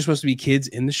 like these are supposed to be kids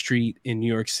in the street in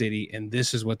New York City, and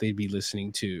this is what they'd be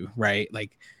listening to, right?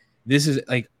 Like this is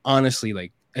like honestly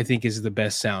like I think is the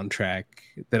best soundtrack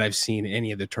that I've seen in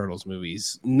any of the Turtles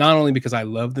movies, not only because I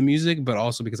love the music, but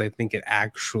also because I think it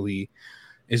actually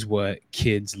is what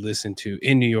kids listen to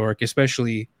in New York,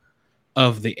 especially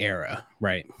of the era,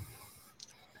 right?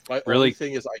 My only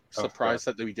thing is I'm surprised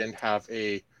that we didn't have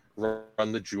a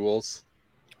Run the Jewels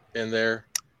in there,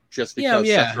 just because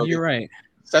you're right.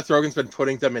 Seth Rogen's been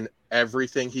putting them in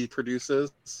everything he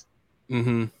produces.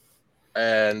 Mm-hmm.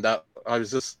 And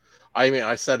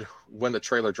I said when the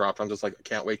trailer dropped, I'm just like, I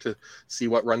can't wait to see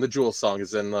what Run the Jewels song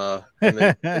is in the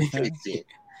chase scene.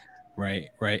 Right.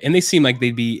 And they seem like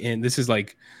they'd be in. This is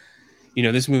like,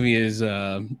 this movie is,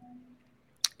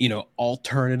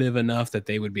 alternative enough that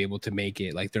they would be able to make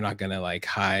it. Like they're not gonna like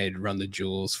hide Run the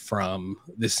Jewels from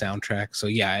this soundtrack. So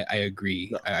yeah, I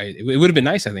agree. No. It would have been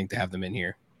nice, I think, to have them in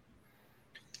here.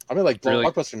 I mean, like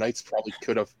Blockbuster Nights probably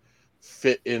could have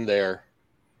fit in there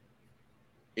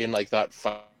in like that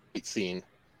fight scene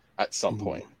at some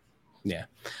point. Yeah.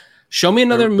 Show me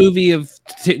another movie of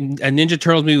a Ninja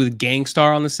Turtles movie with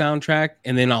Gangstar on the soundtrack,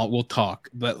 and then we'll talk.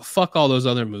 But fuck all those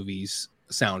other movies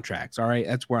soundtracks. All right,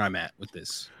 that's where I'm at with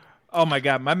this. Oh my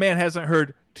god, my man hasn't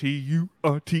heard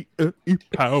T-U-R-T-L-E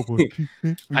power.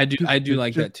 I do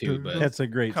like that too, but that's a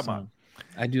great song. On.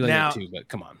 I do like that too, but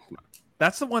come on.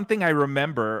 That's the one thing I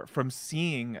remember from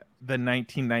seeing the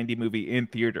 1990 movie in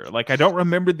theater. Like I don't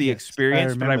remember the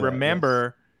experience, but I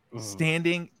remember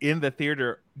standing in the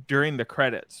theater during the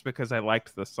credits because I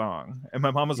liked the song. And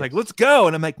my mom was like, "Let's go,"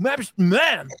 and I'm like, "Man,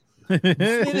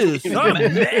 it is song,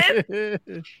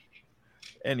 man."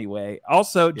 Anyway,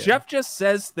 also Jeff just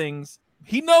says things.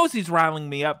 He knows he's riling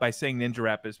me up by saying Ninja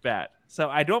Rap is bad. So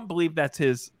I don't believe that's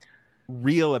his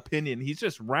real opinion. He's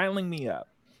just riling me up.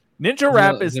 Ninja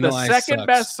Rap is the second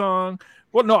best song.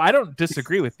 Well, no, I don't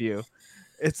disagree with you.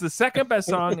 It's the second best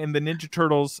song in the Ninja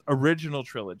Turtles original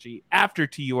trilogy after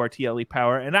TURTLE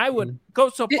Power, and I would go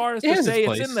so far as to say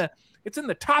it's in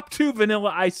the top 2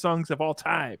 Vanilla Ice songs of all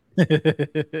time.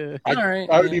 I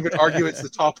would even argue it's the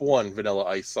top 1 Vanilla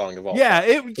Ice song of all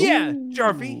time.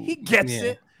 Jarvie, he gets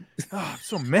it. Oh, I'm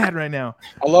so mad right now.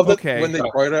 I love that when they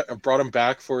brought him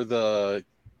back for the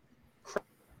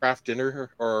Kraft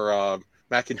dinner or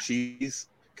mac and cheese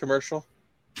commercial.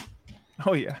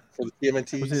 Oh yeah, for the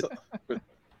TMNT.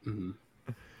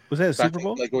 Was that a Super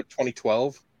Bowl? Like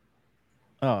 2012.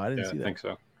 Oh, I didn't see that. I think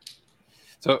so.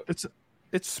 So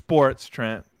it's sports,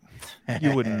 Trent.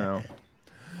 You wouldn't know.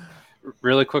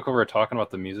 Really quick, when we're talking about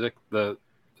the music, the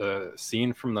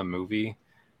scene from the movie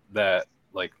that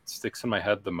like sticks in my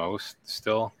head the most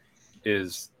still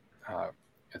is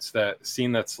it's that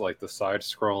scene that's like the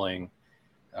side-scrolling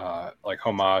like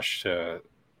homage to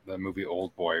the movie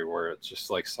Old Boy, where it's just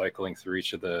like cycling through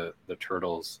each of the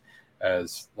turtles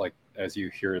as you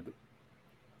hear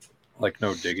like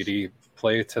No Diggity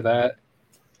play to that.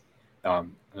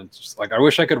 And it's just like I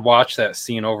wish I could watch that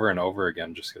scene over and over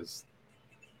again, just because.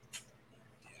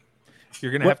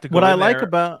 You're gonna have to go what I like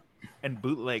about and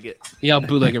bootleg it. Yeah, I'll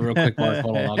bootleg it real quick, Mark.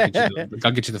 Hold on,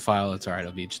 I'll get you the file. It's all right.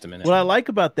 It'll be just a minute. What I like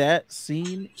about that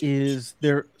scene is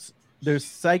they're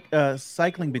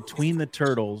cycling between the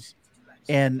turtles,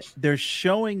 and they're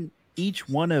showing each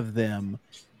one of them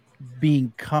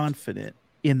being confident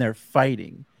in their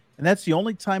fighting, and that's the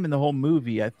only time in the whole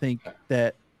movie I think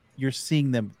that you're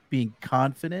seeing them being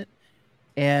confident.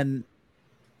 And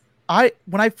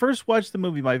when I first watched the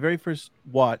movie, my very first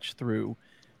watch through,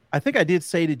 I think I did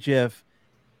say to Jeff,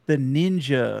 the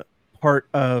ninja part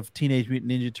of Teenage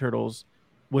Mutant Ninja Turtles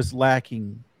was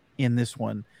lacking in this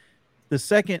one. The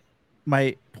second,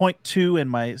 my point 2 and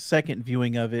my second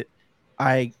viewing of it,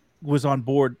 I was on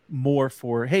board more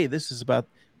for, hey, this is about,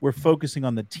 we're focusing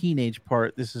on the teenage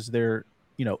part. This is their,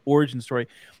 origin story.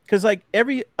 Because like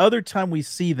every other time we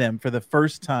see them for the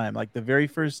first time, like the very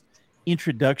first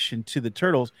introduction to the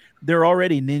turtles, they're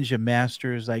already ninja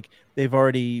masters. Like they've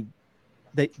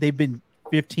been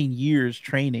 15 years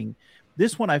training.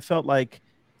 This one I felt like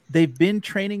they've been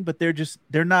training, but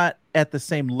they're not at the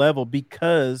same level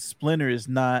because Splinter is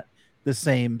not the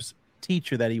same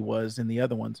teacher that he was in the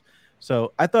other ones.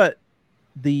 So I thought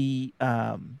the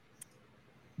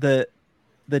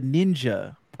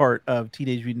ninja part of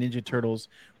Teenage Mutant Ninja Turtles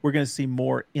we're going to see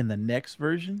more in the next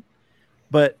version,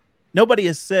 but nobody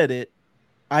has said it.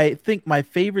 I think my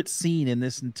favorite scene in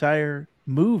this entire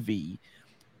movie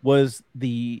was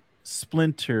the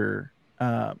Splinter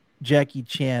Jackie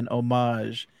Chan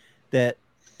homage. That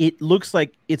it looks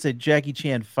like it's a Jackie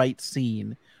Chan fight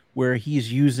scene where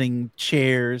he's using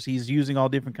chairs, he's using all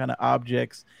different kind of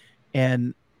objects.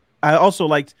 And I also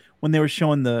liked when they were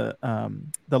showing the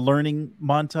learning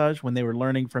montage, when they were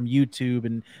learning from YouTube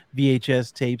and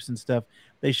VHS tapes and stuff.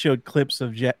 They showed clips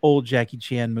of old Jackie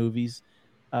Chan movies.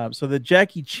 So the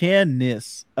Jackie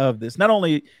Chan-ness of this, not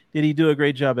only did he do a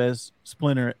great job as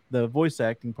Splinter, the voice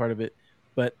acting part of it,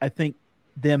 but I think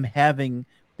them having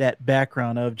that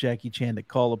background of Jackie Chan to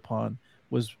call upon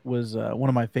was one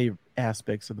of my favorite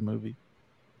aspects of the movie.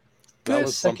 That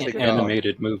was second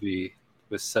animated movie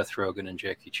with Seth Rogen and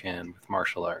Jackie Chan with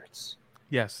martial arts.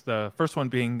 Yes, the first one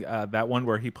being that one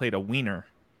where he played a wiener.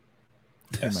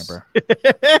 Yes.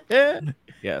 Remember?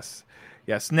 Yes.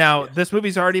 Now, this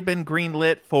movie's already been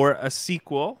greenlit for a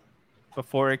sequel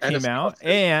before it came out.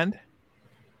 And,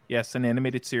 yes, an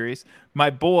animated series. My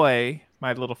boy,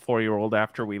 my little 4-year-old,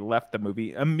 after we left the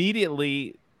movie,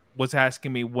 immediately was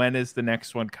asking me, when is the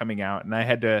next one coming out? And I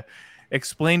had to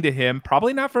explain to him,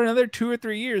 probably not for another 2 or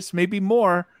 3 years, maybe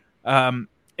more. And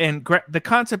the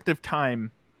concept of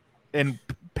time and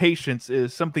patience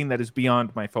is something that is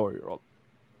beyond my 4-year-old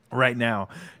right now.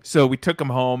 So we took him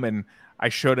home and I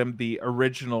showed him the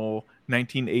original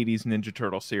 1980s Ninja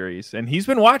Turtle series, and he's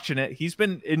been watching it. He's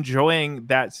been enjoying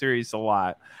that series a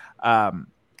lot. I'm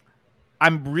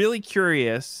really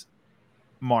curious,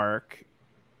 Mark,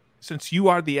 since you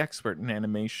are the expert in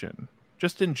animation,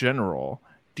 just in general,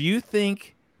 do you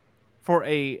think for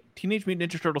a Teenage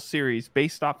Mutant Ninja Turtle series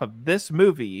based off of this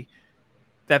movie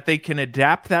that they can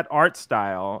adapt that art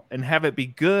style and have it be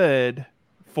good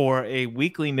for a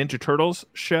weekly Ninja Turtles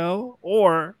show,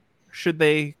 or should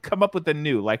they come up with a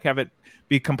new, like have it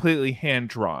be completely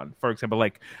hand-drawn? For example,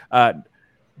 like,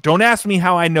 don't ask me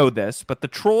how I know this, but the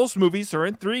Trolls movies are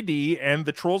in 3D and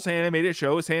the Trolls animated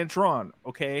show is hand-drawn,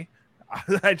 okay?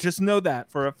 I just know that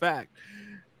for a fact.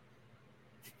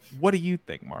 What do you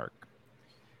think, Mark?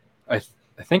 I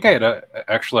think I had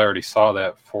actually already saw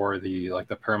that for the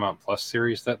Paramount Plus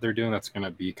series that they're doing. That's going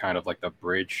to be kind of like the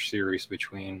bridge series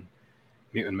between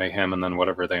Mutant Mayhem, and then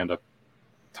whatever they end up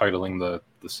titling the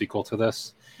sequel to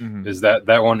this, Mhm. is that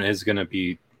one is going to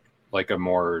be like a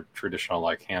more traditional,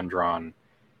 like hand-drawn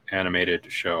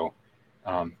animated show.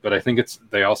 But I think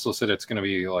they also said it's going to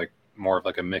be like more of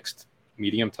like a mixed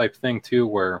medium type thing too,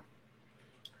 where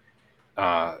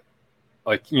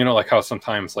like, you know, like how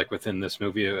sometimes like within this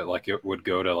movie, like it would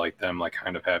go to like them like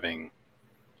kind of having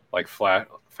like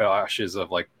flashes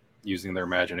of like using their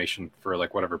imagination for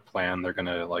like whatever plan they're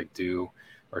gonna like do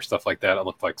or stuff like that. It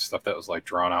looked like stuff that was like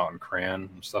drawn out in crayon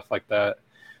and stuff like that.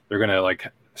 They're gonna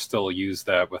like still use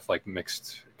that with like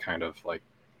mixed kind of like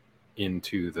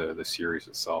into the series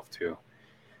itself too.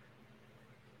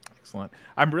 Excellent.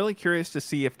 I'm really curious to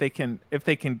see if they can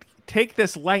take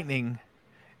this lightning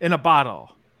in a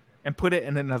bottle and put it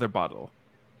in another bottle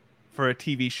for a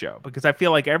TV show, because I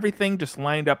feel like everything just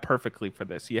lined up perfectly for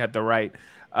this. You had the right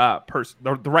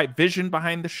the right vision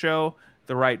behind the show,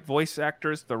 the right voice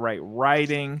actors, the right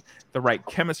writing, the right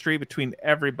chemistry between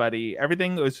everybody.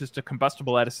 Everything was just a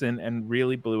combustible Edison and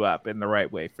really blew up in the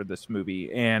right way for this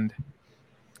movie. And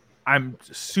I'm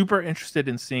super interested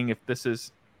in seeing if this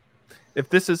is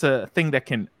a thing that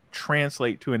can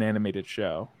translate to an animated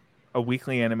show, a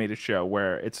weekly animated show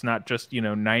where it's not just,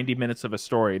 90 minutes of a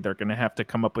story. They're going to have to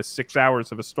come up with 6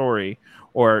 hours of a story,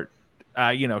 or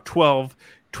 12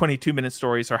 22-minute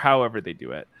stories, or however they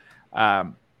do it.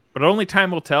 But only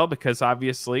time will tell, because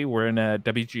obviously we're in a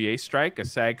WGA strike, a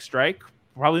SAG strike.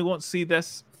 Probably won't see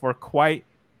this for quite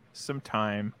some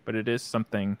time, but it is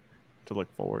something to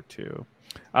look forward to.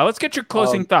 Let's get your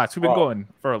closing thoughts. We've been going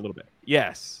for a little bit.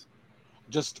 Yes.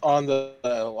 Just on the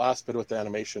last bit with the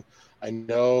animation, I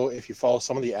know if you follow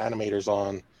some of the animators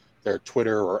on their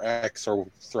Twitter or X or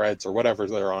Threads or whatever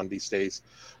they're on these days,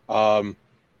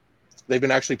 they've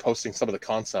been actually posting some of the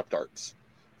concept arts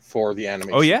for the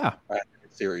animation. Oh yeah,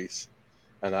 series,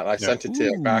 and I sent it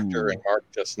to Factor and Mark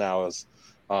just now as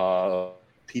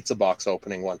pizza box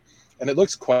opening one, and it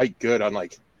looks quite good on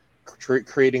like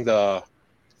creating the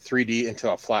 3D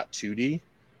into a flat 2D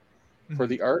for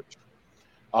the art.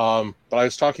 But I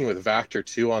was talking with Vactor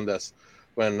too on this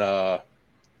when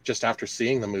just after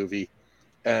seeing the movie,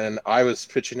 and I was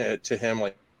pitching it to him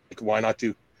like why not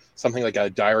do something like a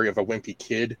Diary of a Wimpy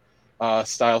Kid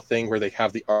style thing, where they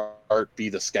have the art be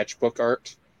the sketchbook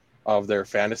art of their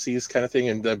fantasies kind of thing,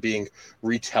 and them being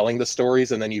retelling the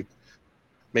stories, and then you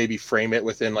maybe frame it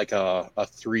within like a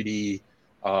 3D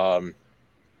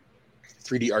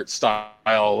 3D art style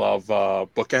of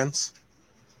bookends.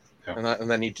 Yeah. And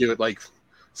then you do it like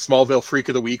Smallville Freak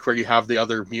of the Week, where you have the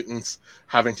other mutants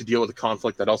having to deal with a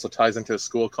conflict that also ties into a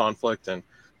school conflict, and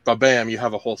bam, you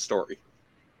have a whole story.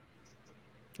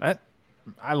 I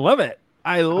love it.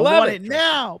 I love it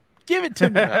now. Give it to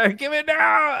me. Give it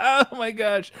now. Oh my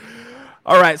gosh.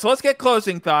 All right, so let's get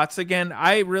closing thoughts. Again,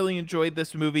 I really enjoyed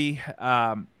this movie.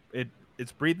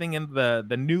 It's breathing in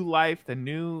the new life, the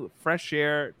new fresh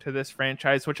air to this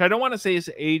franchise, which I don't want to say is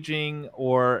aging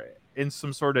or in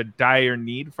some sort of dire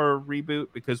need for a reboot,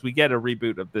 because we get a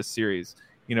reboot of this series,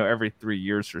 every 3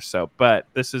 years or so. But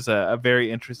this is a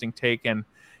very interesting take, and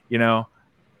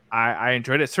I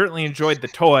enjoyed it. Certainly enjoyed the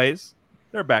toys.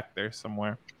 They're back there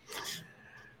somewhere.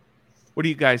 What do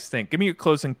you guys think? Give me your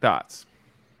closing thoughts.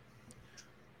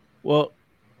 Well,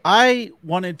 I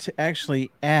wanted to actually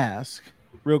ask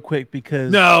real quick,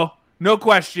 because no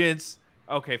questions.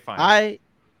 Okay, fine.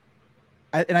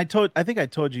 I think I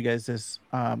told you guys this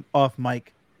off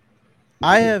mic.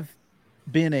 I have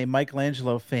been a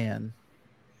Michelangelo fan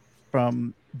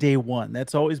from day one.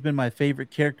 That's always been my favorite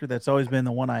character. That's always been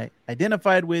the one I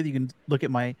identified with. You can look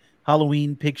at my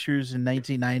Halloween pictures in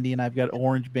 1990, and I've got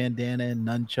orange bandana and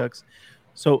nunchucks.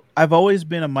 So I've always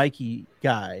been a Mikey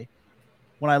guy.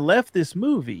 When I left this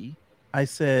movie, I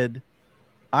said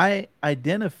I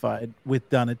identified with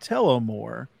Donatello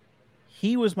more.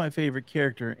 He was my favorite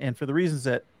character, and for the reasons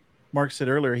that Mark said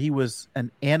earlier, he was an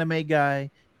anime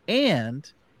guy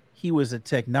and he was a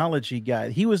technology guy.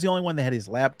 He was the only one that had his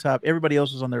laptop. Everybody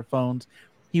else was on their phones.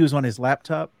 He was on his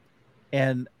laptop,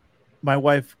 and my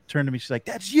wife turned to me. She's like,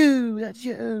 "That's you. That's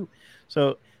you."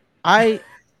 So this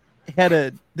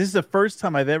is the first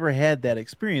time I've ever had that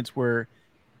experience where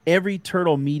every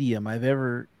turtle medium I've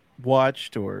ever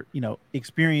watched or,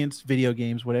 experienced, video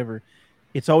games, whatever,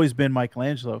 it's always been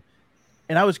Michelangelo.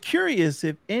 And I was curious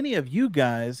if any of you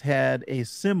guys had a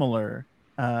similar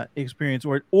experience,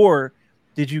 or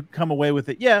did you come away with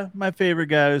it? Yeah, my favorite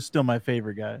guy is still my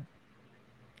favorite guy.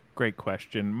 Great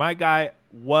question. My guy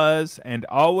was and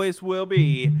always will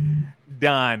be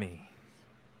Donnie.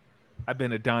 I've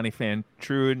been a Donnie fan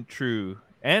true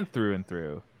and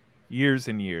through, years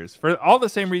and years, for all the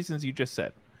same reasons you just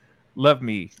said. Love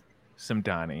me some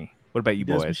Donnie. What about you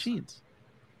He does boys? machines.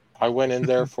 I went in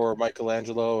there for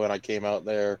Michelangelo, and I came out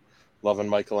there loving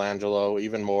Michelangelo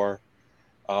even more.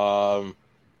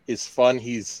 He's fun.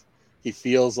 He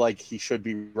feels like he should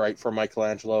be right for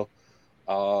Michelangelo.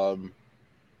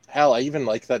 Hell, I even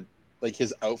like that. Like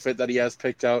his outfit that he has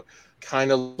picked out,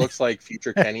 kind of looks like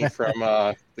future Kenny from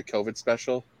the COVID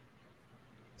special.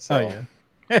 So, Oh I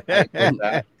yeah. enjoyed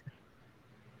that.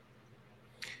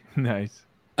 Nice.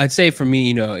 I'd say for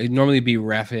me, it'd normally be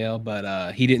Raphael,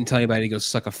 but he didn't tell anybody to go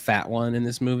suck a fat one in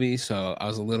this movie, so I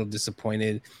was a little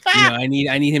disappointed. I need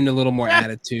him to a little more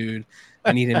attitude.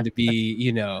 I need him to be,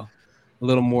 a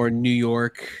little more New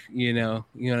York. You know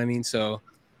what I mean. So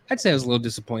I'd say I was a little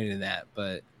disappointed in that,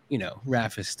 but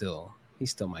Raph is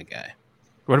he's still my guy.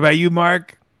 What about you,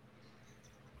 Mark?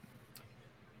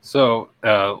 So,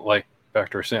 like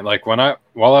Vector was saying, like while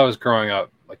I was growing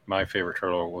up, like my favorite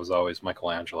turtle was always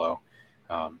Michelangelo.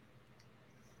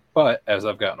 But as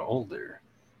I've gotten older,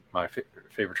 my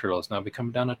favorite turtle has now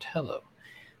become Donatello.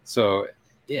 So,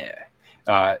 yeah.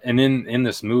 And in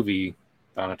this movie,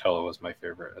 Donatello was my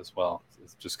favorite as well.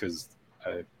 It's just because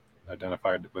I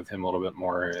identified with him a little bit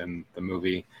more in the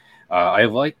movie. I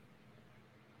like,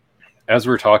 as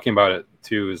we're talking about it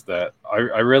too, is that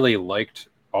I really liked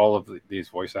all of these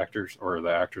voice actors or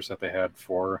the actors that they had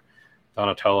for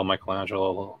Donatello,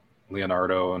 Michelangelo,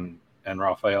 Leonardo, and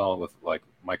Raphael, with like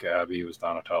Micah Abbey was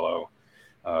Donatello,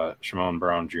 Shimon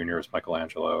Brown Jr. was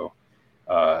Michelangelo,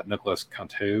 Nicholas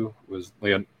Cantu was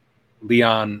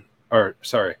Leonardo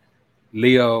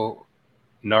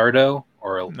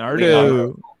or Nardo.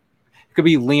 It could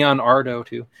be Leonardo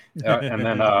too, and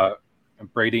then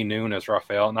Brady Noon as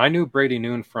Raphael. And I knew Brady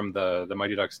Noon from the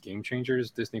Mighty Ducks Game Changers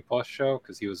Disney Plus show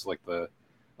because he was like the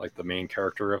main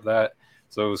character of that.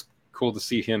 So it was cool to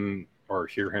see him or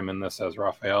hear him in this as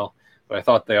Raphael. But I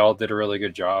thought they all did a really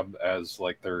good job as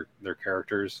like their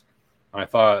characters. And I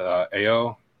thought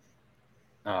Ao,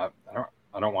 I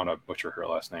don't want to butcher her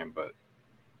last name, but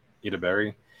Ida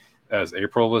Berry as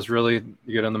April was really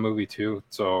good in the movie too.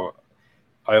 So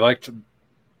I liked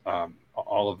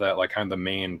all of that, like kind of the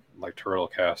main like turtle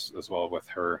cast as well with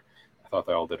her. I thought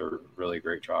they all did a really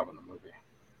great job in the movie.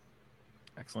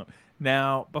 Excellent.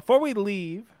 Now, before we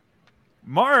leave,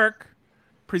 Mark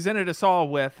presented us all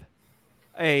with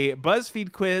a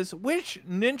BuzzFeed quiz. Which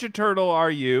Ninja Turtle are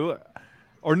you?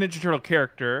 Or Ninja Turtle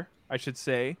character, I should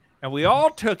say. And we all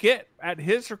took it at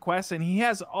his request, and he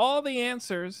has all the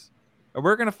answers. And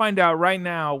we're going to find out right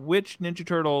now which Ninja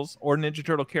Turtles or Ninja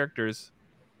Turtle characters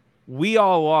we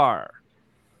all are.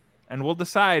 And we'll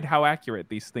decide how accurate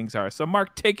these things are. So,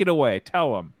 Mark, take it away.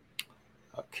 Tell them.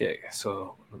 Okay,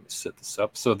 so let me set this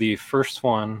up. So the first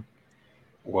one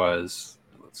was,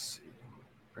 let's see,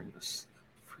 bring this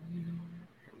for you.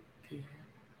 Okay.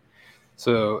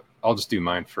 So I'll just do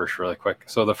mine first really quick.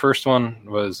 So the first one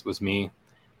was me.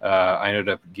 I ended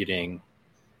up getting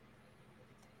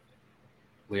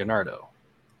Leonardo.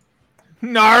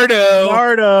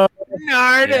 Nardo.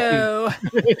 Nardo.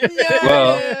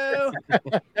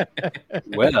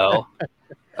 Well,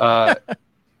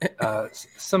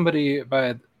 somebody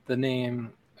by the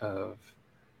name of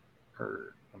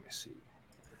her. Let me see.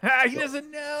 He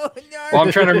doesn't know. Nardo. Well,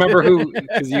 I'm trying to remember who,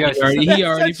 because you guys He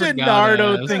already Such a forgot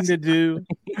Nardo us. thing to do.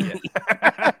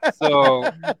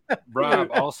 So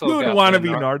Rob also Who would got want to be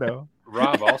Leonardo. Nardo?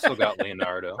 Rob also got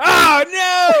Leonardo. Oh,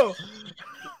 no.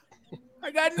 I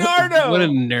got Nardo. What a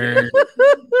nerd.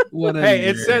 What a Hey,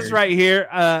 it nerd. says right here,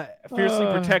 fiercely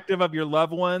protective of your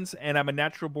loved ones, and I'm a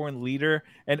natural born leader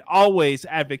and always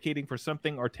advocating for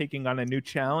something or taking on a new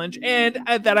challenge, and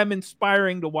that I'm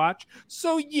inspiring to watch.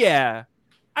 So, yeah,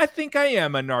 I think I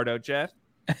am a Nardo, Jeff.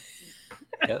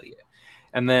 Hell yeah.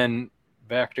 And then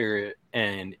Vector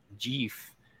and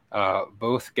Jeef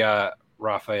both got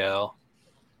Raphael.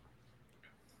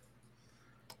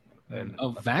 And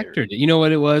Vector did. You know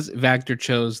what it was? Vector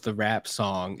chose the rap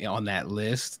song on that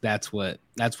list. That's what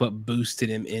boosted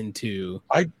him into.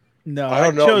 No, I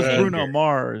don't know, chose man. Bruno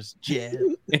Mars. Jeff.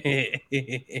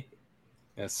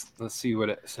 Yes, let's see what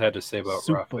it had to say about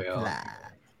Raphael. Superfly.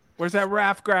 Where's that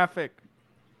RAF graphic?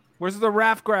 Where's the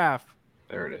RAF graph?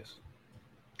 There it is.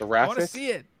 The I want to Raffic?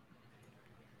 see it.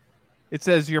 It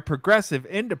says you're progressive,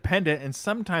 independent, and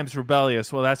sometimes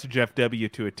rebellious. Well, that's a Jeff W.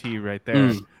 to a T right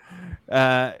there.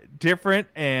 Different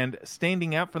and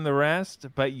standing out from the rest,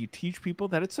 but you teach people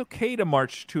that it's okay to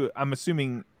march to, I'm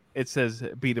assuming it says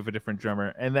beat of a different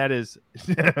drummer, and that is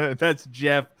that's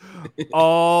Jeff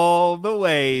all the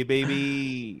way,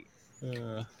 baby.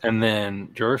 And then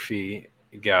Jorfi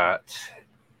got,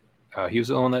 he was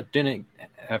the one that didn't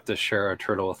have to share a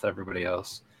turtle with everybody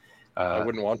else. I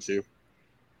wouldn't want to.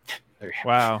 There you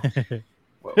Wow.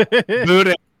 go.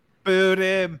 Buddha. Boot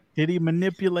him. Did he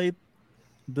manipulate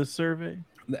the survey?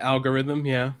 The algorithm,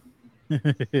 yeah.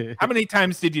 How many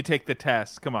times did you take the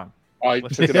test? Come on. I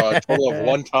took it a total of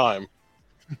 1 time.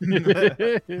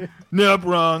 Nope,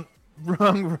 wrong.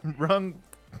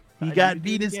 He got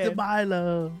Venus de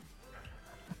Milo.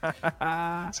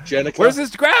 It's Jenica. Where's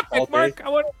this graphic, All day. Mark? I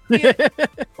want to see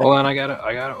it. Hold on, I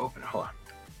gotta open. Hold on.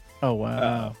 Oh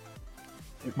wow.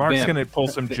 Mark's Bam. gonna pull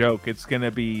some joke. It's gonna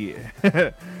be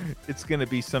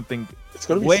something It's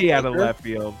gonna be way out of Splinter. left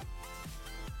field,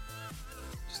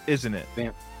 isn't it?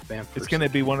 Bam. It's gonna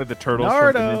be one of the turtles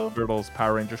from the Nardo. Ninja Turtles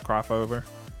Power Rangers crossover.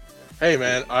 Hey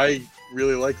man, I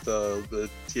really like the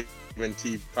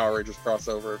TMNT Power Rangers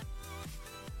crossover.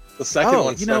 The second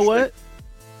one, you know especially. what?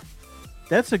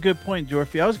 That's a good point,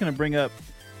 Jorphy. I was going to bring up.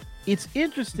 It's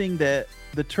interesting that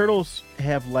the Turtles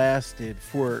have lasted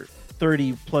for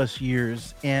 30 plus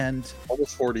years, and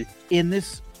Almost 40.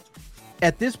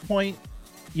 at this point,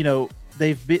 you know,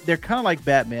 they're kind of like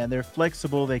Batman. They're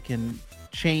flexible. They can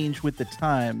change with the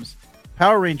times.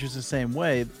 Power Rangers the same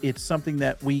way. It's something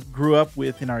that we grew up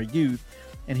with in our youth,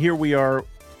 and here we are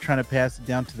trying to pass it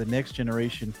down to the next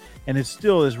generation, and it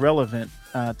still is relevant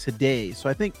today. So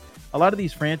I think a lot of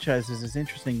these franchises is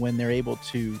interesting when they're able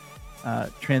to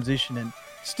transition and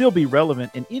still be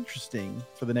relevant and interesting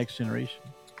for the next generation.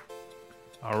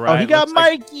 All right. Oh, he got looks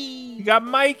like- Mikey. You got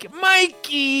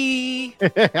Mikey.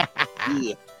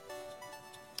 Yeah.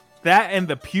 That and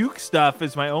the puke stuff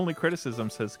is my only criticism,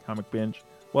 says Comic Binge.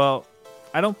 Well,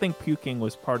 I don't think puking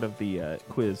was part of the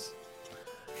quiz.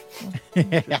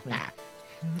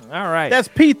 All right. That's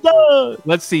Pizza.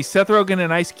 Let's see. Seth Rogen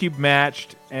and Ice Cube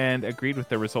matched and agreed with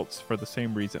the results for the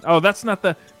same reason. Oh, that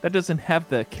doesn't have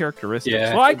the characteristics.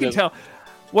 Yeah. Well, I can tell.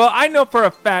 Well, I know for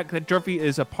a fact that Durfee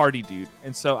is a party dude,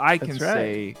 and so I can That's right.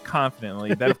 say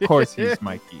confidently that of course he's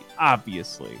Mikey.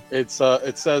 Obviously. It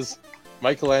says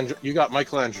Michelangelo. You got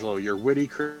Michelangelo. You're witty,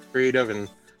 creative, and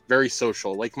very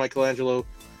social. Like Michelangelo,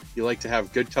 you like to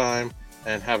have good time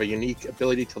and have a unique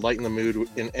ability to lighten the mood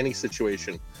in any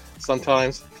situation.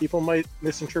 Sometimes people might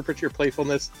misinterpret your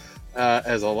playfulness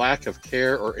as a lack of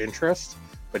care or interest,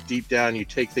 but deep down you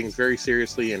take things very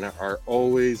seriously and are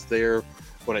always there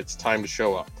when it's time to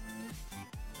show up.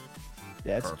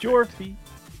 That's Perfect. Jorphy.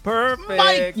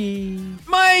 Perfect.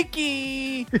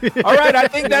 Mikey. All right, I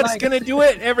think that's going to do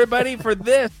it, everybody, for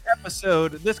this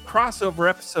episode, this crossover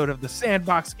episode of the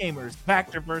Sandbox Gamers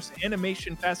Vectorverse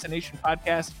Animation Fascination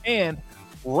Podcast and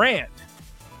Rant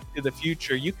to the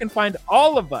Future. You can find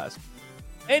all of us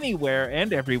anywhere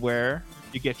and everywhere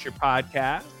you get your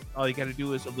podcast. All you got to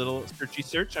do is a little searchy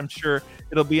search. I'm sure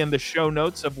it'll be in the show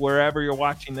notes of wherever you're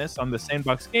watching this on the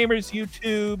Sandbox Gamers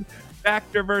YouTube,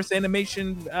 Vectorverse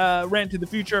Animation Rant to the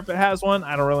Future, if it has one.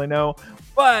 I don't really know.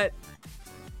 But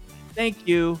thank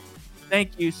you.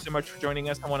 Thank you so much for joining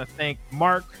us. I want to thank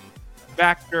Mark,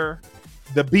 Vector,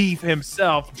 the Beef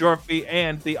himself, Jorphy,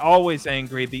 and the always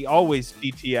angry, the always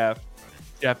DTF,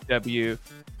 Jeff W.,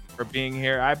 for being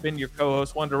here. I've been your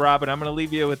co-host, Wonder Rob, and I'm going to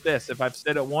leave you with this. If I've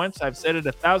said it once, I've said it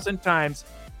 1,000 times.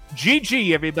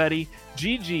 GG, everybody.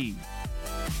 GG.